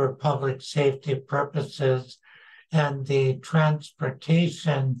or public safety purposes, and the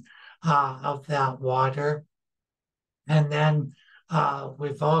transportation of that water. And then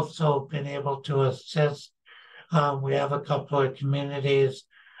we've also been able to assist. We have a couple of communities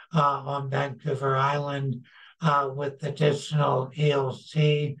on Vancouver Island with additional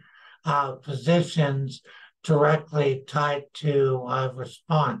EOC positions directly tied to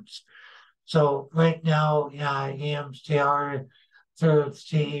response. So right now, EMCR through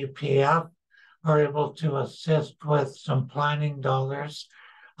CUPF are able to assist with some planning dollars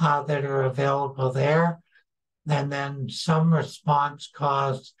that are available there. And then some response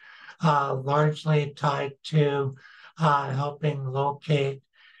costs largely tied to helping locate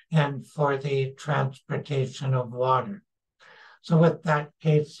and for the transportation of water. So with that,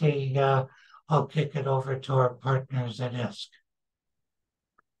 Casey, I'll kick it over to our partners at ISK.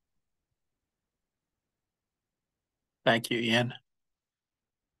 Thank you, Ian.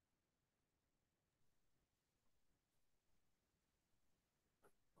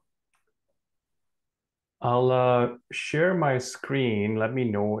 I'll share my screen. Let me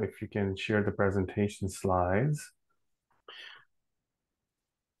know if you can share the presentation slides.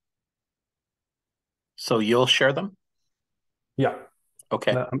 So you'll share them? Yeah.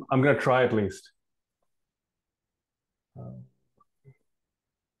 Okay. I'm going to try at least.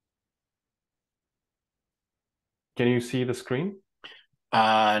 Can you see the screen?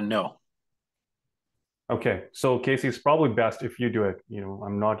 No. Okay. So Casey, it's probably best if you do it. You know,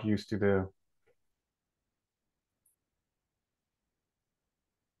 I'm not used to the...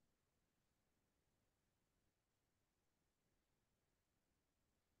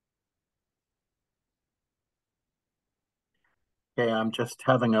 Okay, I'm just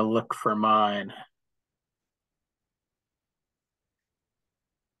having a look for mine.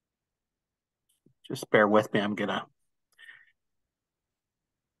 Just bear with me. I'm gonna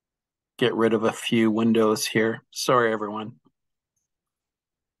get rid of a few windows here. Sorry, everyone.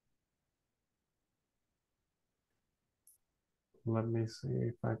 Let me see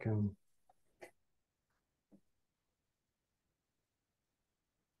if I can...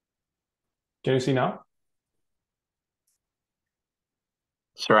 Can you see now?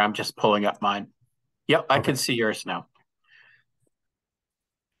 Sorry, I'm just pulling up mine. Yep, I can see yours now.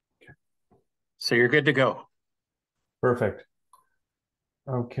 Okay. So you're good to go. Perfect.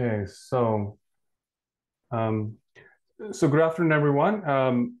 Okay, so good afternoon,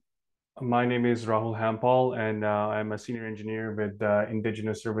 everyone. My name is Rahul Hampal, and I'm a senior engineer with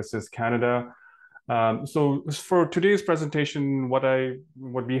Indigenous Services Canada. So for today's presentation, what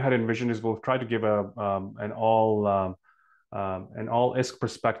we had envisioned is we'll try to give an all ISK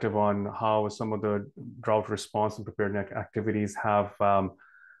perspective on how some of the drought response and preparedness activities have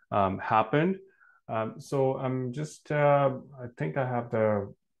happened. So I'm just, I think I have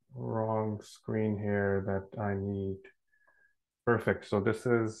the wrong screen here that I need. Perfect. So this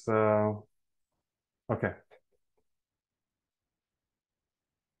is, okay.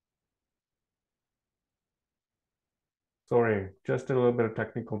 Sorry, just a little bit of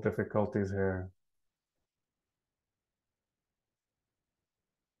technical difficulties here.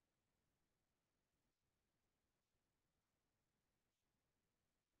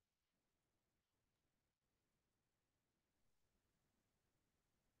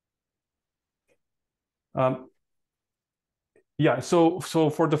 Yeah, so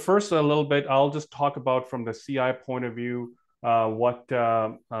for the first a little bit, I'll just talk about from the CI point of view, what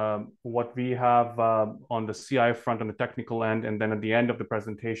we have on the CI front on the technical end, and then at the end of the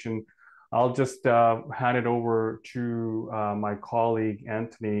presentation, I'll just hand it over to my colleague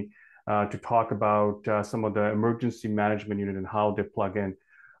Anthony to talk about some of the emergency management unit and how they plug in.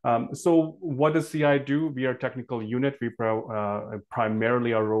 So what does CI do? We are a technical unit. We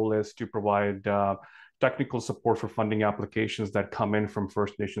primarily our role is to provide technical support for funding applications that come in from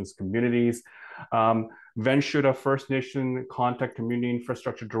First Nations communities. When should a First Nation contact Community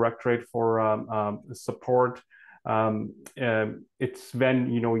Infrastructure Directorate for support? It's when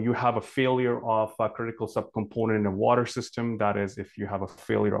you have a failure of a critical subcomponent in a water system. That is, if you have a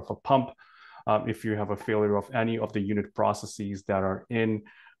failure of a pump, if you have a failure of any of the unit processes that are in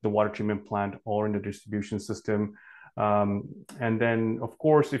the water treatment plant or in the distribution system. And then, of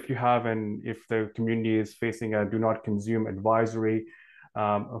course, if the community is facing a do not consume advisory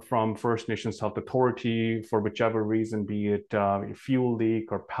from First Nations Health Authority for whichever reason, be it fuel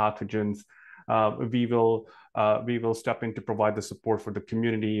leak or pathogens, we will step in to provide the support for the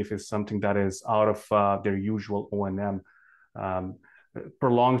community if it's something that is out of their usual O&M.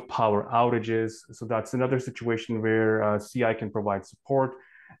 Prolonged power outages. So that's another situation where CI can provide support.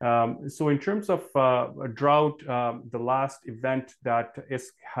 So in terms of a drought, the last event that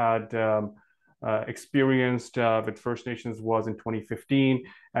ISK had experienced with First Nations was in 2015,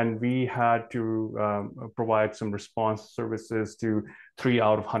 and we had to provide some response services to 3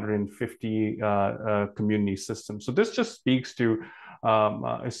 out of 150 community systems. So this just speaks to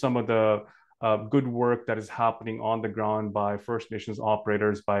some of the good work that is happening on the ground by First Nations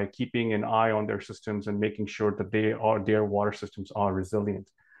operators by keeping an eye on their systems and making sure that their water systems are resilient.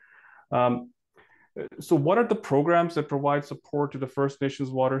 So what are the programs that provide support to the First Nations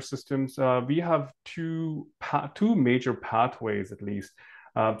water systems? We have two major pathways, at least.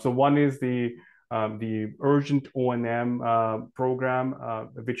 So one is the Urgent O&M program,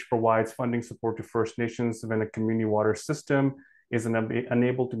 which provides funding support to First Nations when a community water system is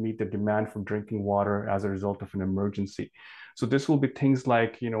unable to meet the demand for drinking water as a result of an emergency. So this will be things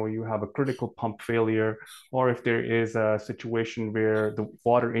like, you have a critical pump failure, or if there is a situation where the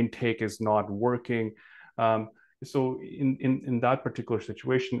water intake is not working. So in that particular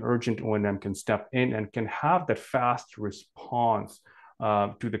situation, Urgent O&M can step in and can have that fast response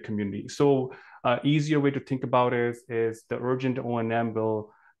to the community. So easier way to think about it is the Urgent O&M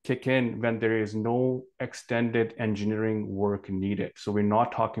will kick in when there is no extended engineering work needed. So we're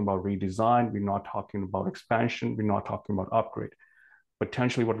not talking about redesign, we're not talking about expansion, we're not talking about upgrade.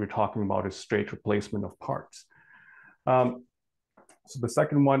 Potentially what we're talking about is straight replacement of parts. So the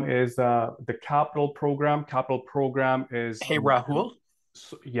second one is the capital program. Capital program is... Hey, Rahul?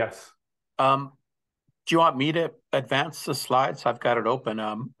 Yes. Do you want me to advance the slides? I've got it open,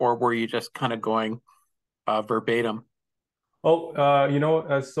 or were you just kind of going verbatim? Oh,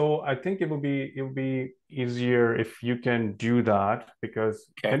 so I think it would be easier if you can do that,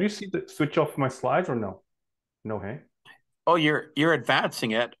 because can you see the switch off my slides or no? No, hey? Oh, you're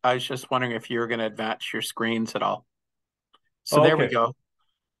advancing it. I was just wondering if you were going to advance your screens at all. So there we go.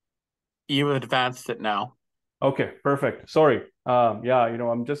 You advanced it now. Okay, perfect. Sorry. Yeah,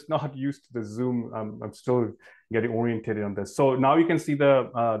 I'm just not used to the Zoom. I'm still getting oriented on this. So now you can see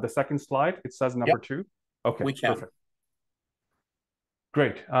the second slide. It says number 2. Okay, we can. Perfect.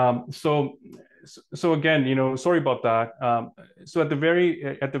 Great. So again, sorry about that. So at the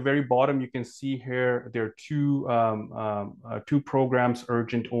very bottom, you can see here there are two programs: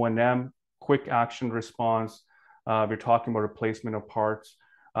 Urgent O&M, Quick Action Response. We're talking about replacement of parts.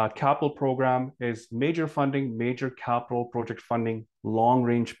 Capital program is major funding, major capital project funding, long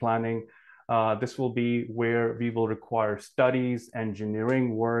range planning. This will be where we will require studies,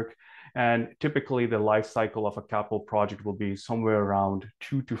 engineering work, and typically the life cycle of a capital project will be somewhere around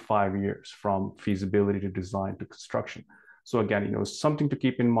 2 to 5 years from feasibility to design to construction. So again, something to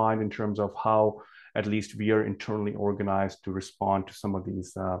keep in mind in terms of how at least we are internally organized to respond to some of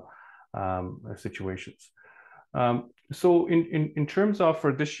these situations. So in terms of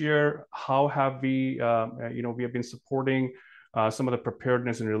for this year, how have we, we have been supporting some of the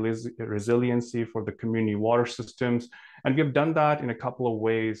preparedness and resiliency for the community water systems. And we have done that in a couple of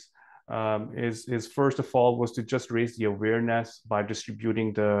ways. Is first of all was to just raise the awareness by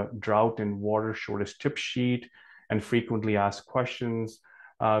distributing the drought and water shortage tip sheet and frequently asked questions,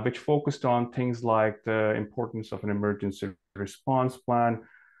 which focused on things like the importance of an emergency response plan,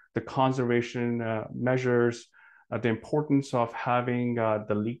 the conservation measures, the importance of having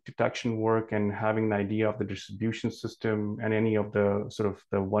the leak detection work and having an idea of the distribution system and any of the sort of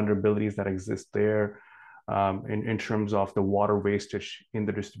the vulnerabilities that exist there. In terms of the water wastage in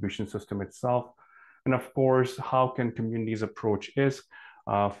the distribution system itself. And of course, how can communities approach ISK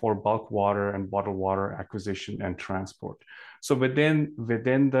for bulk water and bottled water acquisition and transport? So within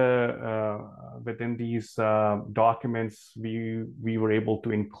these documents, we were able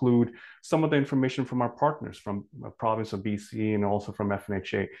to include some of the information from our partners from the province of BC and also from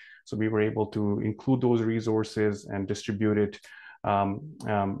FNHA. So we were able to include those resources and distribute it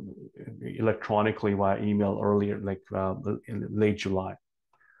electronically via email earlier, like in late July.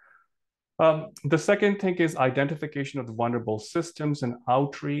 The second thing is identification of the vulnerable systems and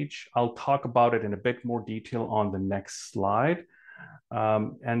outreach. I'll talk about it in a bit more detail on the next slide.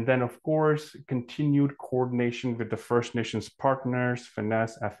 And then, of course, continued coordination with the First Nations partners,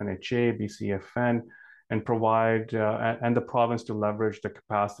 fness, FNHA, BCFN, and provide and the province to leverage the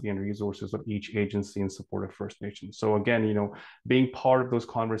capacity and resources of each agency in support of First Nations. So again, being part of those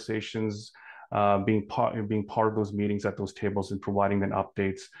conversations, being part of those meetings at those tables and providing them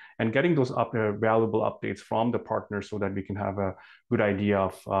updates and getting those valuable updates from the partners so that we can have a good idea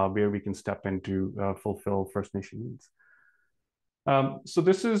of where we can step in to fulfill First Nation needs. So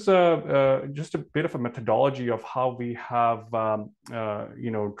this is just a bit of a methodology of how we have,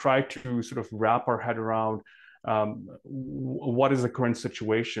 tried to sort of wrap our head around what is the current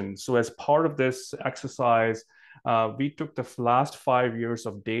situation. So as part of this exercise, we took the last 5 years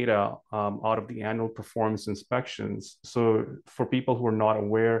of data out of the annual performance inspections. So for people who are not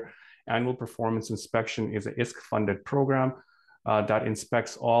aware, annual performance inspection is an ISK-funded program that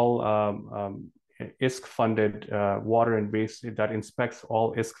inspects all ISK-funded water and waste, that inspects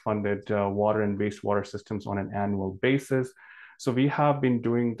all ISK-funded water and wastewater systems on an annual basis. So we have been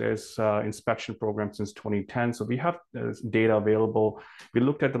doing this inspection program since 2010. So we have data available. We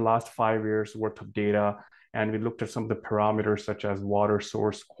looked at the last 5 years worth of data, and we looked at some of the parameters such as water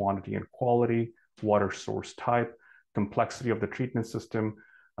source quantity and quality, water source type, complexity of the treatment system,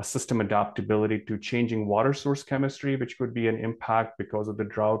 a system adaptability to changing water source chemistry, which could be an impact because of the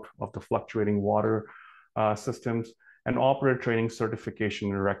drought of the fluctuating water systems, and operator training, certification,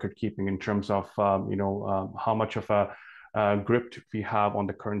 and record keeping in terms of how much of a grip we have on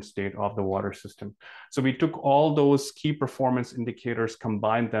the current state of the water system. So we took all those key performance indicators,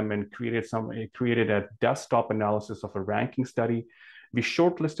 combined them, and created a desktop analysis of a ranking study. We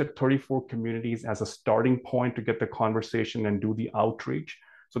shortlisted 34 communities as a starting point to get the conversation and do the outreach.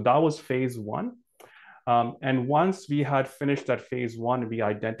 So that was phase one. And once we had finished that phase one, we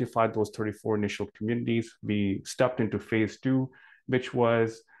identified those 34 initial communities. We stepped into phase two, which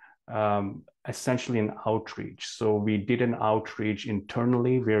was essentially an outreach. So we did an outreach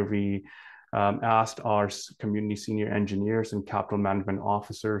internally where we asked our community senior engineers and capital management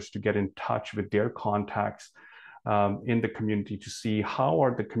officers to get in touch with their contacts in the community to see how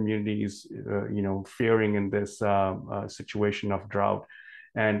are the communities, faring in this situation of drought.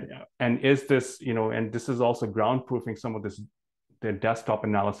 And is this, and this is also groundproofing some of the desktop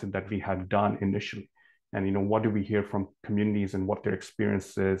analysis that we had done initially. And, what do we hear from communities and what their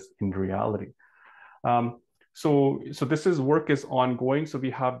experience is in reality? So this work is ongoing. So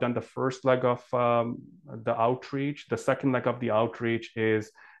we have done the first leg of the outreach. The second leg of the outreach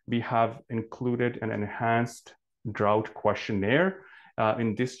is we have included an enhanced drought questionnaire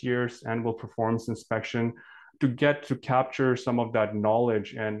in this year's annual performance inspection to capture some of that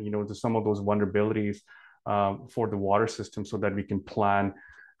knowledge and some of those vulnerabilities for the water system, so that we can plan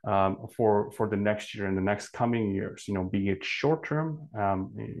for the next year and the next coming years. Be it short term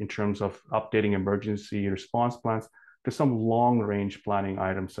in terms of updating emergency response plans, to some long range planning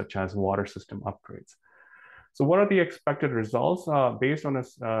items such as water system upgrades. So what are the expected results? Based on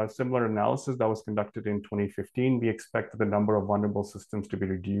a similar analysis that was conducted in 2015, we expect the number of vulnerable systems to be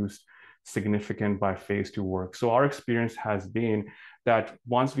reduced significant by phase two work. So our experience has been that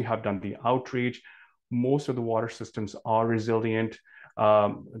once we have done the outreach, most of the water systems are resilient.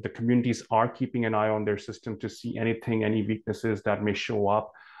 The communities are keeping an eye on their system to see any weaknesses that may show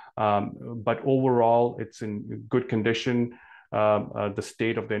up. But overall, it's in good condition, the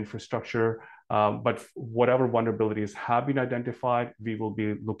state of the infrastructure. But whatever vulnerabilities have been identified, we will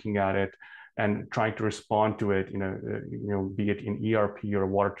be looking at it and trying to respond to it, be it in ERP or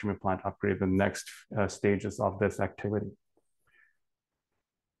water treatment plant upgrade, the next stages of this activity.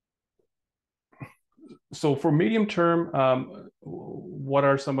 So for medium term, what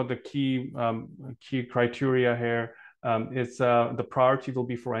are some of the key criteria here? It's the priority will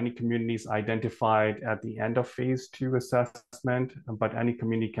be for any communities identified at the end of phase two assessment, but any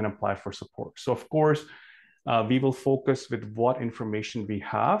community can apply for support. So of course, we will focus with what information we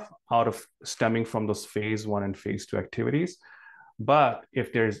have stemming from those phase one and phase two activities. But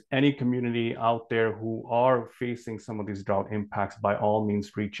if there's any community out there who are facing some of these drought impacts, by all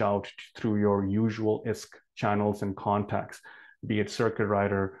means, reach out through your usual ISK channels and contacts, be it circuit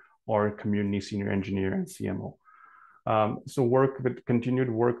rider or community senior engineer and CMO. So continued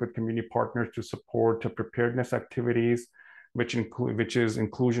work with community partners to support preparedness activities, which is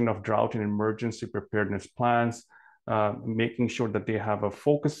inclusion of drought and emergency preparedness plans, making sure that they have a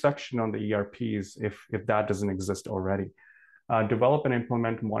focus section on the ERPs if that doesn't exist already. Develop and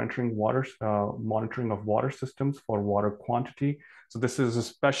implement monitoring of water systems for water quantity. So this is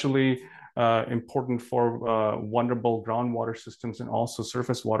especially important for vulnerable groundwater systems and also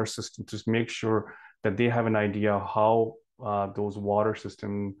surface water systems, to make sure that they have an idea how those water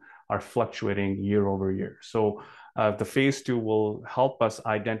systems are fluctuating year over year. So The phase 2 will help us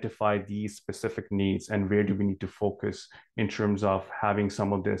identify these specific needs and where do we need to focus in terms of having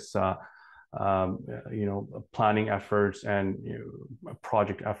some of this planning efforts and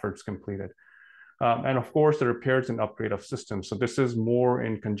project efforts completed. And of course, the repairs and upgrade of systems. So this is more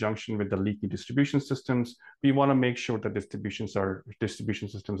in conjunction with the leaky distribution systems. We want to make sure that distribution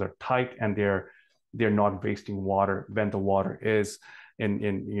systems are tight and they're not wasting water when the water is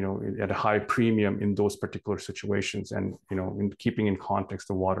at a high premium in those particular situations, and in keeping in context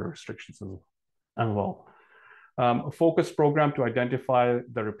the water restrictions as well. A focus program to identify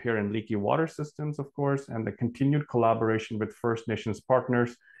the repair and leaky water systems, of course, and the continued collaboration with First Nations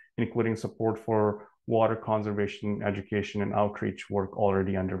partners, including support for water conservation, education, and outreach work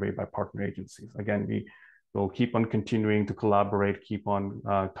already underway by partner agencies. Again, we will keep on continuing to collaborate, keep on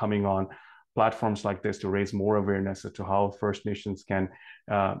coming on platforms like this to raise more awareness as to how First Nations can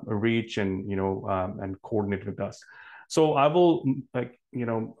reach and coordinate with us. So I will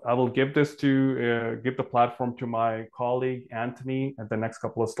give the platform to my colleague Anthony at the next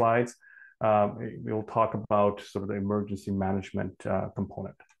couple of slides. We'll talk about sort of the emergency management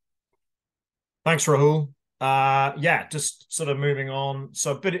component. Thanks, Rahul. Just sort of moving on.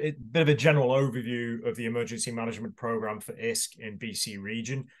 So a bit of a general overview of the emergency management program for ISK in BC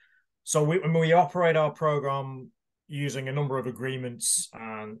region. So we operate our program using a number of agreements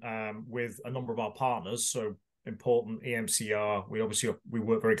and with a number of our partners. So important EMCR, we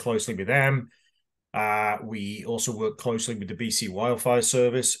work very closely with them. We also work closely with the BC Wildfire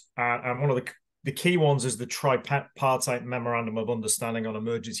Service. And one of the key ones is the tripartite memorandum of understanding on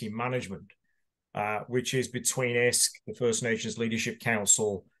emergency management, which is between ISK, the First Nations Leadership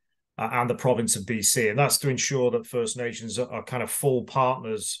Council, and the province of BC. And that's to ensure that First Nations are kind of full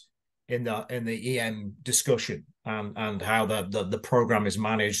partners in the EM discussion and how the program is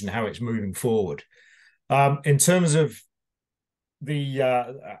managed and how it's moving forward. In terms of the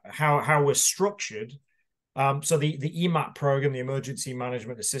how we're structured, so the EMAP program, the Emergency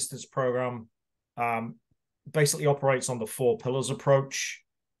Management Assistance Program, basically operates on the 4 pillars approach.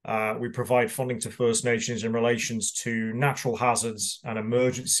 We provide funding to First Nations in relations to natural hazards and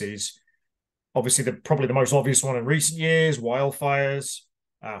emergencies. Obviously, probably the most obvious one in recent years, wildfires,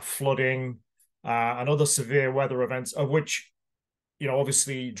 flooding, and other severe weather events, of which,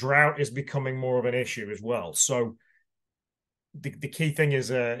 obviously drought is becoming more of an issue as well. So the key thing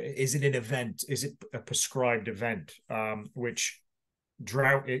is it an event? Is it a prescribed event? Which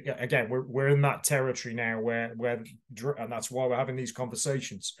drought, again, we're in that territory now where and that's why we're having these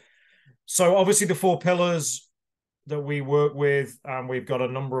conversations. So obviously the 4 pillars that we work with, and we've got a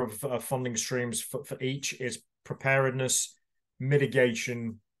number of funding streams for each, is preparedness,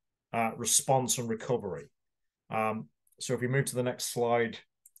 mitigation, response, and recovery. So if we move to the next slide,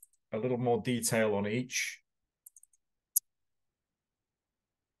 a little more detail on each.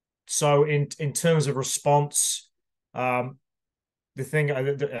 So in terms of response, the thing,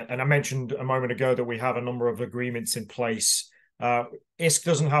 and I mentioned a moment ago that we have a number of agreements in place. ISK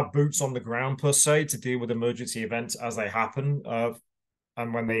doesn't have boots on the ground per se to deal with emergency events as they happen,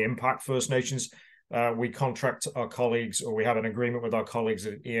 and when they impact First Nations. We contract our colleagues, or we have an agreement with our colleagues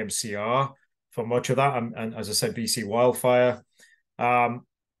at EMCR for much of that, and as I said, BC Wildfire.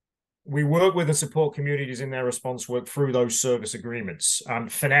 We work with and support communities in their response work through those service agreements. And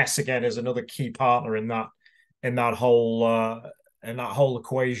fness, again, is another key partner in that whole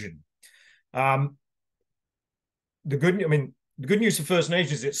equation. The good news for First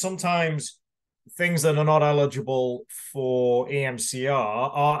Nations is that sometimes things that are not eligible for EMCR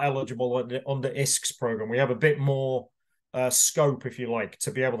are eligible under ISK's program. We have a bit more scope, if you like,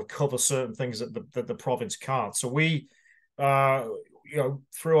 to be able to cover certain things that the province can't. So we,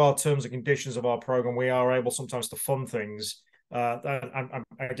 through our terms and conditions of our program, we are able sometimes to fund things. And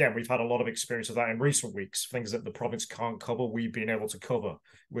again, we've had a lot of experience of that in recent weeks. Things that the province can't cover, we've been able to cover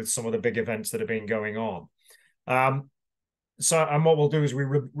with some of the big events that have been going on. And what we'll do is we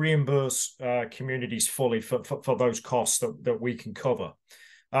reimburse communities fully for those costs that we can cover.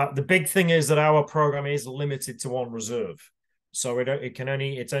 The big thing is that our program is limited to one reserve, so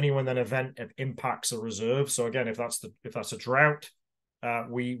it's only when an event impacts a reserve. So again, if that's a drought,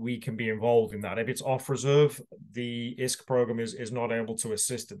 we can be involved in that. If it's off reserve, the ISK program is not able to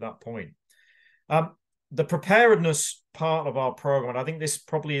assist at that point. The preparedness part of our program, and I think this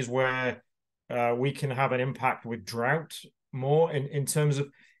probably is where we can have an impact with drought more in terms of,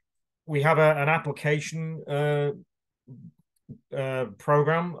 we have an application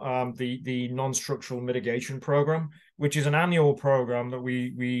program, the non-structural mitigation program, which is an annual program that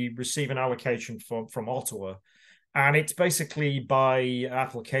we receive an allocation from Ottawa, and it's basically by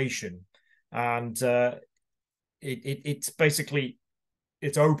application, and it's basically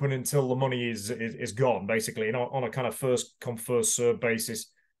it's open until the money is gone, basically, and on a kind of first come first serve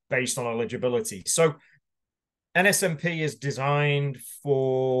basis based on eligibility. So NSMP is designed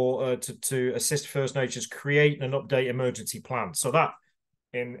for to assist First Nations create and update emergency plans. So that,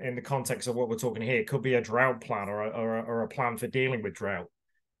 in the context of what we're talking here, could be a drought plan or a plan for dealing with drought,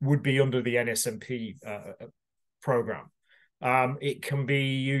 would be under the NSMP program. It can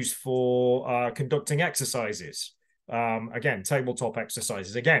be used for conducting exercises. Again, tabletop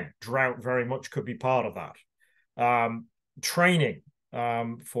exercises. Again, drought very much could be part of that. Training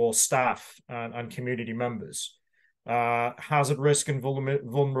for staff and community members. Hazard risk and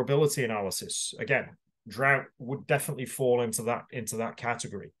vulnerability analysis. Again, drought would definitely fall into that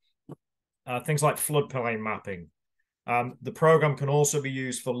category. Things like floodplain mapping. The program can also be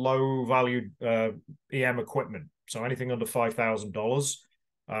used for low value EM equipment. So anything under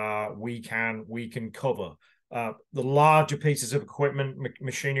 $5,000, we can cover. The larger pieces of equipment,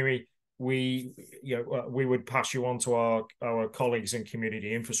 machinery, we would pass you on to our colleagues in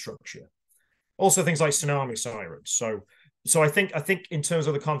community infrastructure. Also, things like tsunami sirens. So I think in terms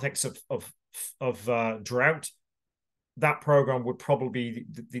of the context of drought, that program would probably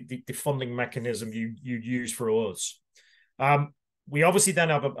be the funding mechanism you'd use for us. We obviously then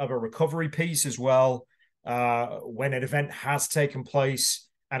have a recovery piece as well when an event has taken place.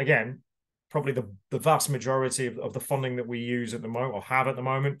 And again, probably the vast majority of the funding that we use at the moment or have at the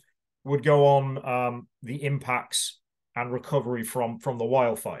moment would go on the impacts and recovery from the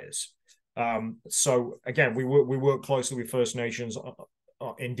wildfires. So again, we work closely with First Nations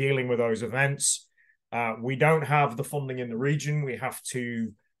in dealing with those events. We don't have the funding in the region. We have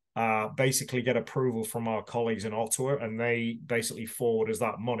to basically get approval from our colleagues in Ottawa, and they basically forward us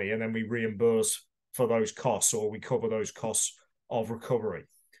that money, and then we reimburse for those costs, or we cover those costs of recovery.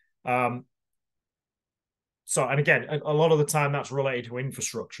 So, and again, a lot of the time that's related to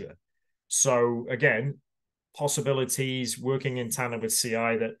infrastructure. So again, possibilities working in tandem with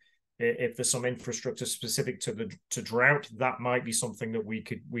CI that if there's some infrastructure specific to drought, that might be something that we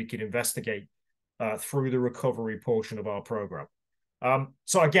could investigate through the recovery portion of our program.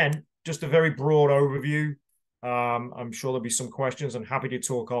 So again, just a very broad overview. I'm sure there'll be some questions. I'm happy to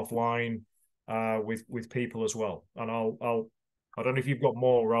talk offline with people as well. And I don't know if you've got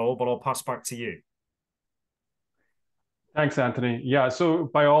more, Raoul, but I'll pass back to you. Thanks, Anthony. Yeah, so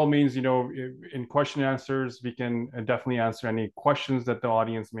by all means, in question and answers, we can definitely answer any questions that the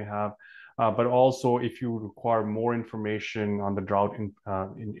audience may have. But also, if you require more information on the drought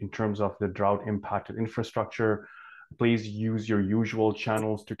in terms of the drought impacted infrastructure, please use your usual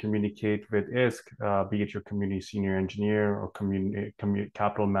channels to communicate with ISC, be it your community senior engineer or community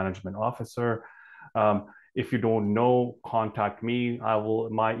capital management officer. If you don't know, contact me.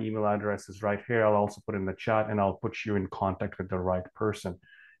 My email address is right here. I'll also put in the chat, and I'll put you in contact with the right person.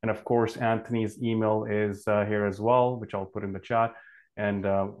 And of course, Anthony's email is here as well, which I'll put in the chat, and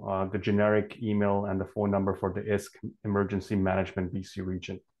the generic email and the phone number for the ISC Emergency Management BC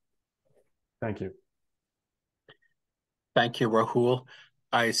region. Thank you. Thank you, Rahul.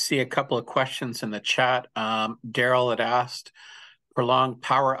 I see a couple of questions in the chat. Daryl had asked, prolonged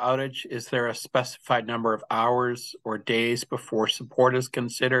power outage, is there a specified number of hours or days before support is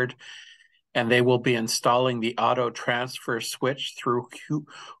considered? And they will be installing the auto transfer switch through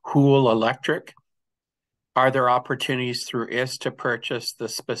Hoole Electric. Are there opportunities through ISC to purchase the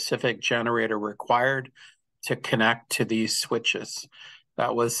specific generator required to connect to these switches?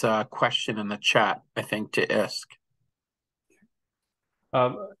 That was a question in the chat, I think, to ISC.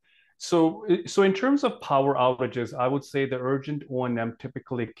 So in terms of power outages, I would say the urgent O&M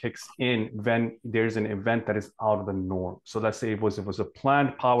typically kicks in when there's an event that is out of the norm. So let's say it was a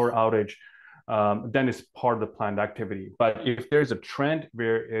planned power outage, then it's part of the planned activity. But if there's a trend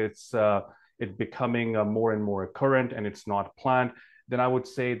where it's becoming more and more occurrent and it's not planned, then I would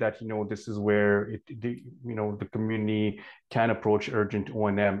say that this is where the community can approach urgent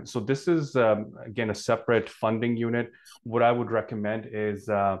O&M. So this is again a separate funding unit. What I would recommend is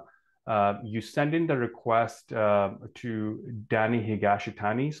you send in the request to Danny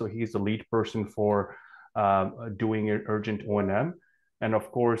Higashitani. So he's the lead person for doing urgent O&M, and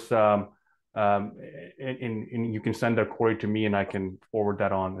of course, and you can send that query to me, and I can forward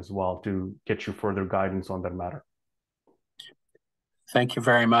that on as well to get you further guidance on that matter. Thank you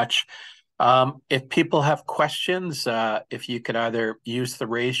very much. If people have questions, if you could either use the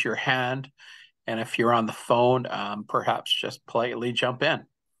raise your hand, and if you're on the phone, perhaps just politely jump in.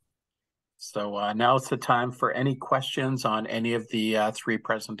 So now it's the time for any questions on any of the three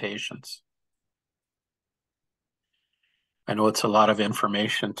presentations. I know it's a lot of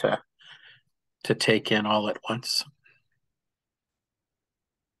information to to take in all at once.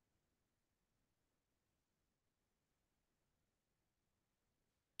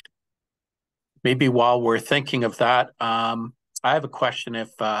 Maybe while we're thinking of that, I have a question.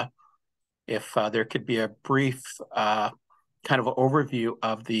 If there could be a brief kind of overview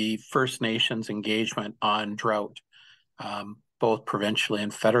of the First Nations engagement on drought, both provincially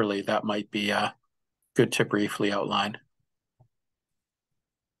and federally, that might be good to briefly outline.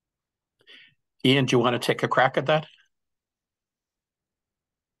 Ian, do you want to take a crack at that?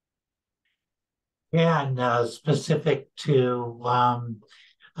 Yeah, and specific to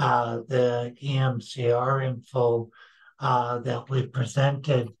the EMCR info that we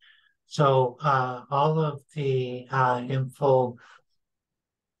presented. So all of the info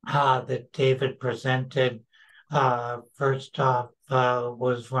that David presented, first off,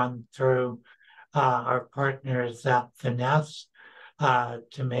 was run through our partners at fness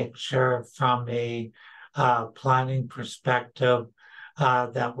to make sure from a planning perspective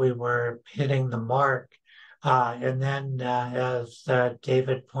that we were hitting the mark. And then, as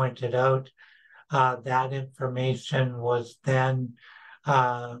David pointed out, that information was then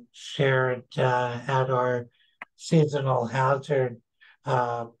shared at our seasonal hazard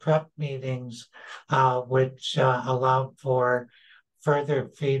prep meetings, which allowed for further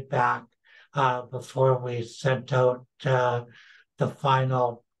feedback before we sent out the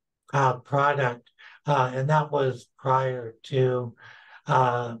final product. And that was prior to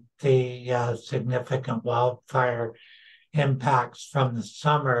the significant wildfire impacts from the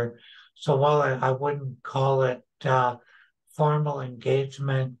summer. So while I wouldn't call it formal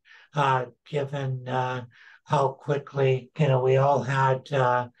engagement, given how quickly, we all had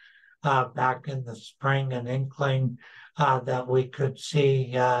back in the spring an inkling that we could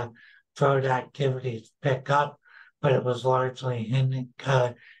see drought activities pick up, but it was largely hinging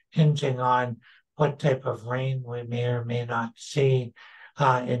on what type of rain we may or may not see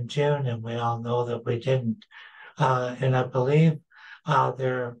in June, and we all know that we didn't. And I believe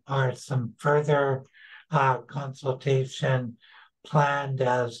there are some further consultation planned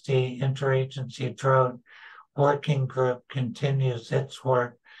as the Interagency Drought Working Group continues its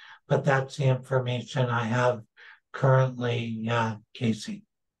work, but that's the information I have currently, Casey.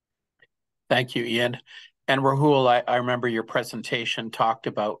 Thank you, Ian. And Rahul, I remember your presentation talked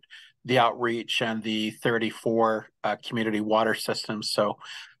about the outreach and the 34 community water systems. So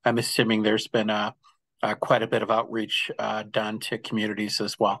I'm assuming there's been quite a bit of outreach done to communities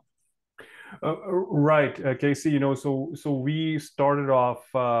as well. Right, Casey, so we started off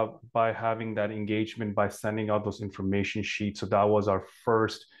by having that engagement by sending out those information sheets. So that was our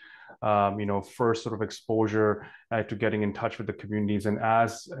first first sort of exposure to getting in touch with the communities. And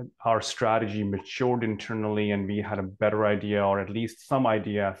as our strategy matured internally and we had a better idea, or at least some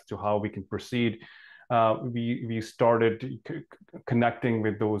idea as to how we can proceed, we started connecting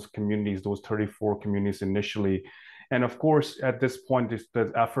with those communities, those 34 communities initially. And of course, at this point,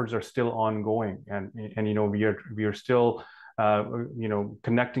 the efforts are still ongoing, and we are still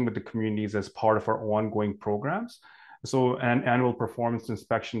connecting with the communities as part of our ongoing programs. So, an annual performance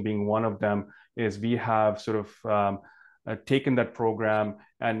inspection being one of them, is we have sort of taken that program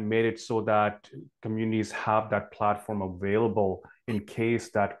and made it so that communities have that platform available in case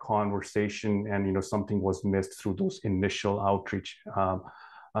that conversation and something was missed through those initial outreach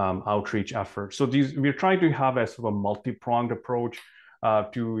efforts. So we're trying to have a sort of a multi-pronged approach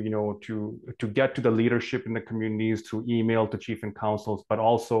to get to the leadership in the communities through email to chief and councils, but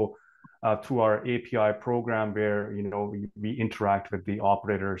also through our API program where we interact with the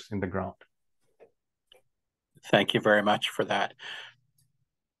operators in the ground. Thank you very much for that.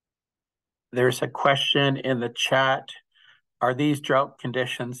 There's a question in the chat. Are these drought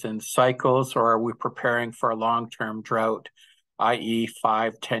conditions in cycles, or are we preparing for a long-term drought, i.e.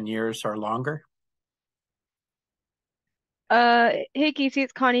 5-10 years or longer? Hey Casey,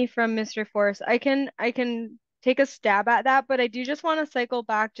 it's Connie from Mr. Force. I can take a stab at that, but I do just want to cycle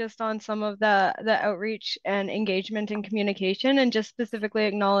back just on some of the outreach and engagement and communication, and just specifically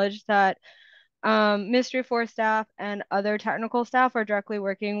acknowledge that Mystery Force staff and other technical staff are directly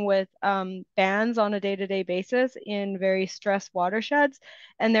working with bands on a day-to-day basis in very stressed watersheds.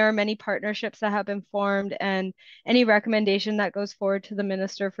 And there are many partnerships that have been formed, and any recommendation that goes forward to the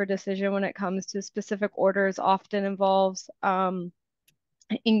minister for decision when it comes to specific orders often involves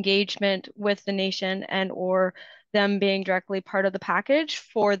engagement with the nation and or them being directly part of the package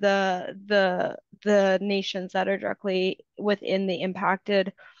for the nations that are directly within the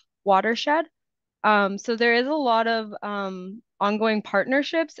impacted watershed. So there is a lot of ongoing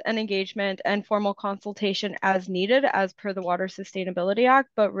partnerships and engagement and formal consultation as needed as per the Water Sustainability Act,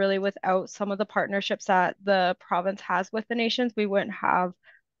 but really without some of the partnerships that the province has with the nations, we wouldn't have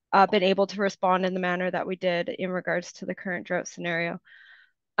been able to respond in the manner that we did in regards to the current drought scenario.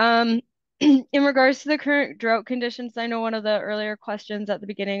 In regards to the current drought conditions, I know one of the earlier questions at the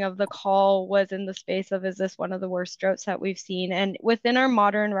beginning of the call was in the space of, is this one of the worst droughts that we've seen? And within our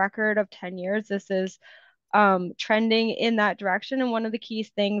modern record of 10 years, this is trending in that direction. And one of the key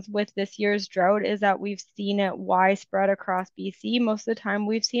things with this year's drought is that we've seen it widespread across BC. Most of the time,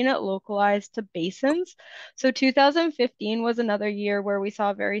 we've seen it localized to basins. So 2015 was another year where we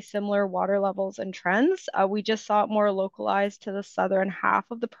saw very similar water levels and trends. We just saw it more localized to the southern half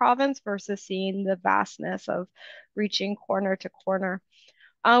of the province versus seeing the vastness of reaching corner to corner.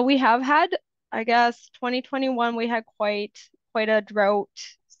 We have had, I guess, 2021, we had quite a drought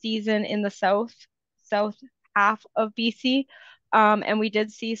season in the south half of BC. And we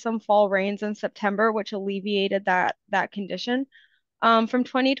did see some fall rains in September, which alleviated that condition. From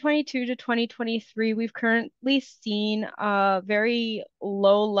 2022 to 2023, we've currently seen very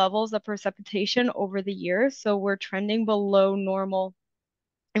low levels of precipitation over the years. So we're trending below normal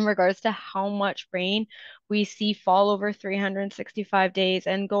in regards to how much rain we see fall over 365 days.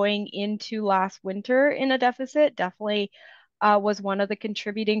 And going into last winter in a deficit definitely was one of the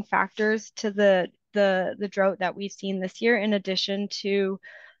contributing factors to the drought that we've seen this year, in addition to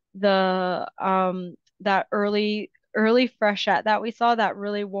the that early freshet that we saw, that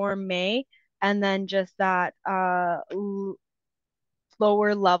really warm May, and then just that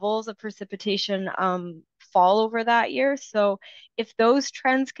lower levels of precipitation fall over that year. So if those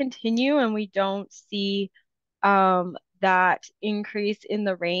trends continue and we don't see that increase in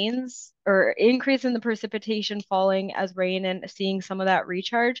the rains or increase in the precipitation falling as rain and seeing some of that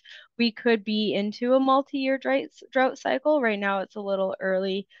recharge, we could be into a multi-year drought cycle. Right now, it's a little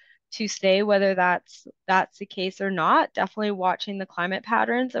early to say whether that's the case or not. Definitely watching the climate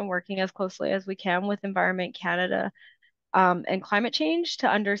patterns and working as closely as we can with Environment Canada and climate change to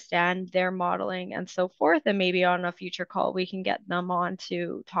understand their modeling and so forth. And maybe on a future call, we can get them on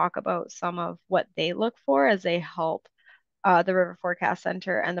to talk about some of what they look for as they help the River Forecast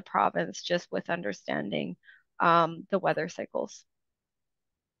Center and the province just with understanding the weather cycles.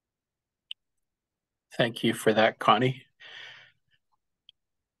 Thank you for that, Connie.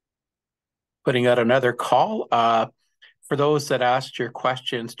 Putting out another call. For those that asked your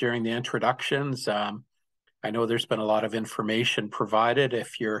questions during the introductions, I know there's been a lot of information provided.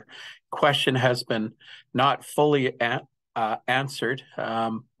 If your question has been not fully answered,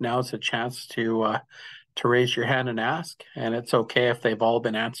 now's a chance to raise your hand and ask, and it's okay if they've all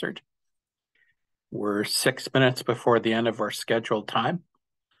been answered. We're 6 minutes before the end of our scheduled time.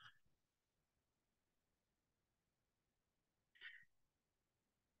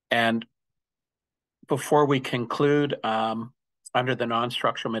 And before we conclude, under the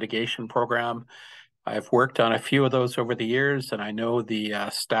non-structural mitigation program, I've worked on a few of those over the years, and I know the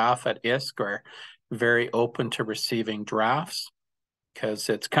staff at ISK are very open to receiving drafts because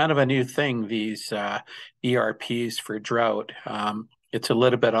it's kind of a new thing, these ERPs for drought. It's a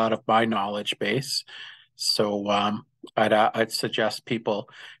little bit out of my knowledge base. So I'd suggest people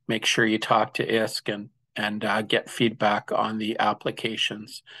make sure you talk to ISK and get feedback on the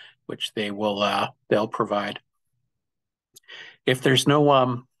applications, which they'll provide. If there's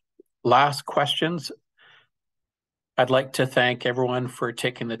no last questions, I'd like to thank everyone for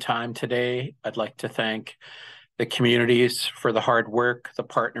taking the time today. I'd like to thank the communities for the hard work, the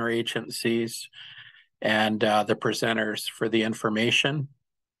partner agencies, and the presenters for the information.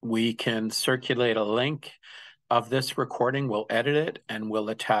 We can circulate a link of this recording. We'll edit it and we'll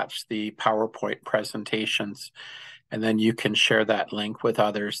attach the PowerPoint presentations. And then you can share that link with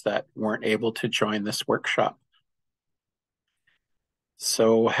others that weren't able to join this workshop.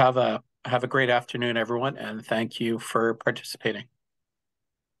 So have a great afternoon, everyone, and thank you for participating.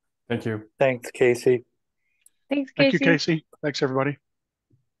 Thank you. Thanks, Casey. Thanks, Casey. Thank you, Casey. Thanks, everybody.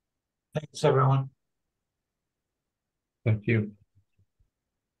 Thanks, everyone. Thank you.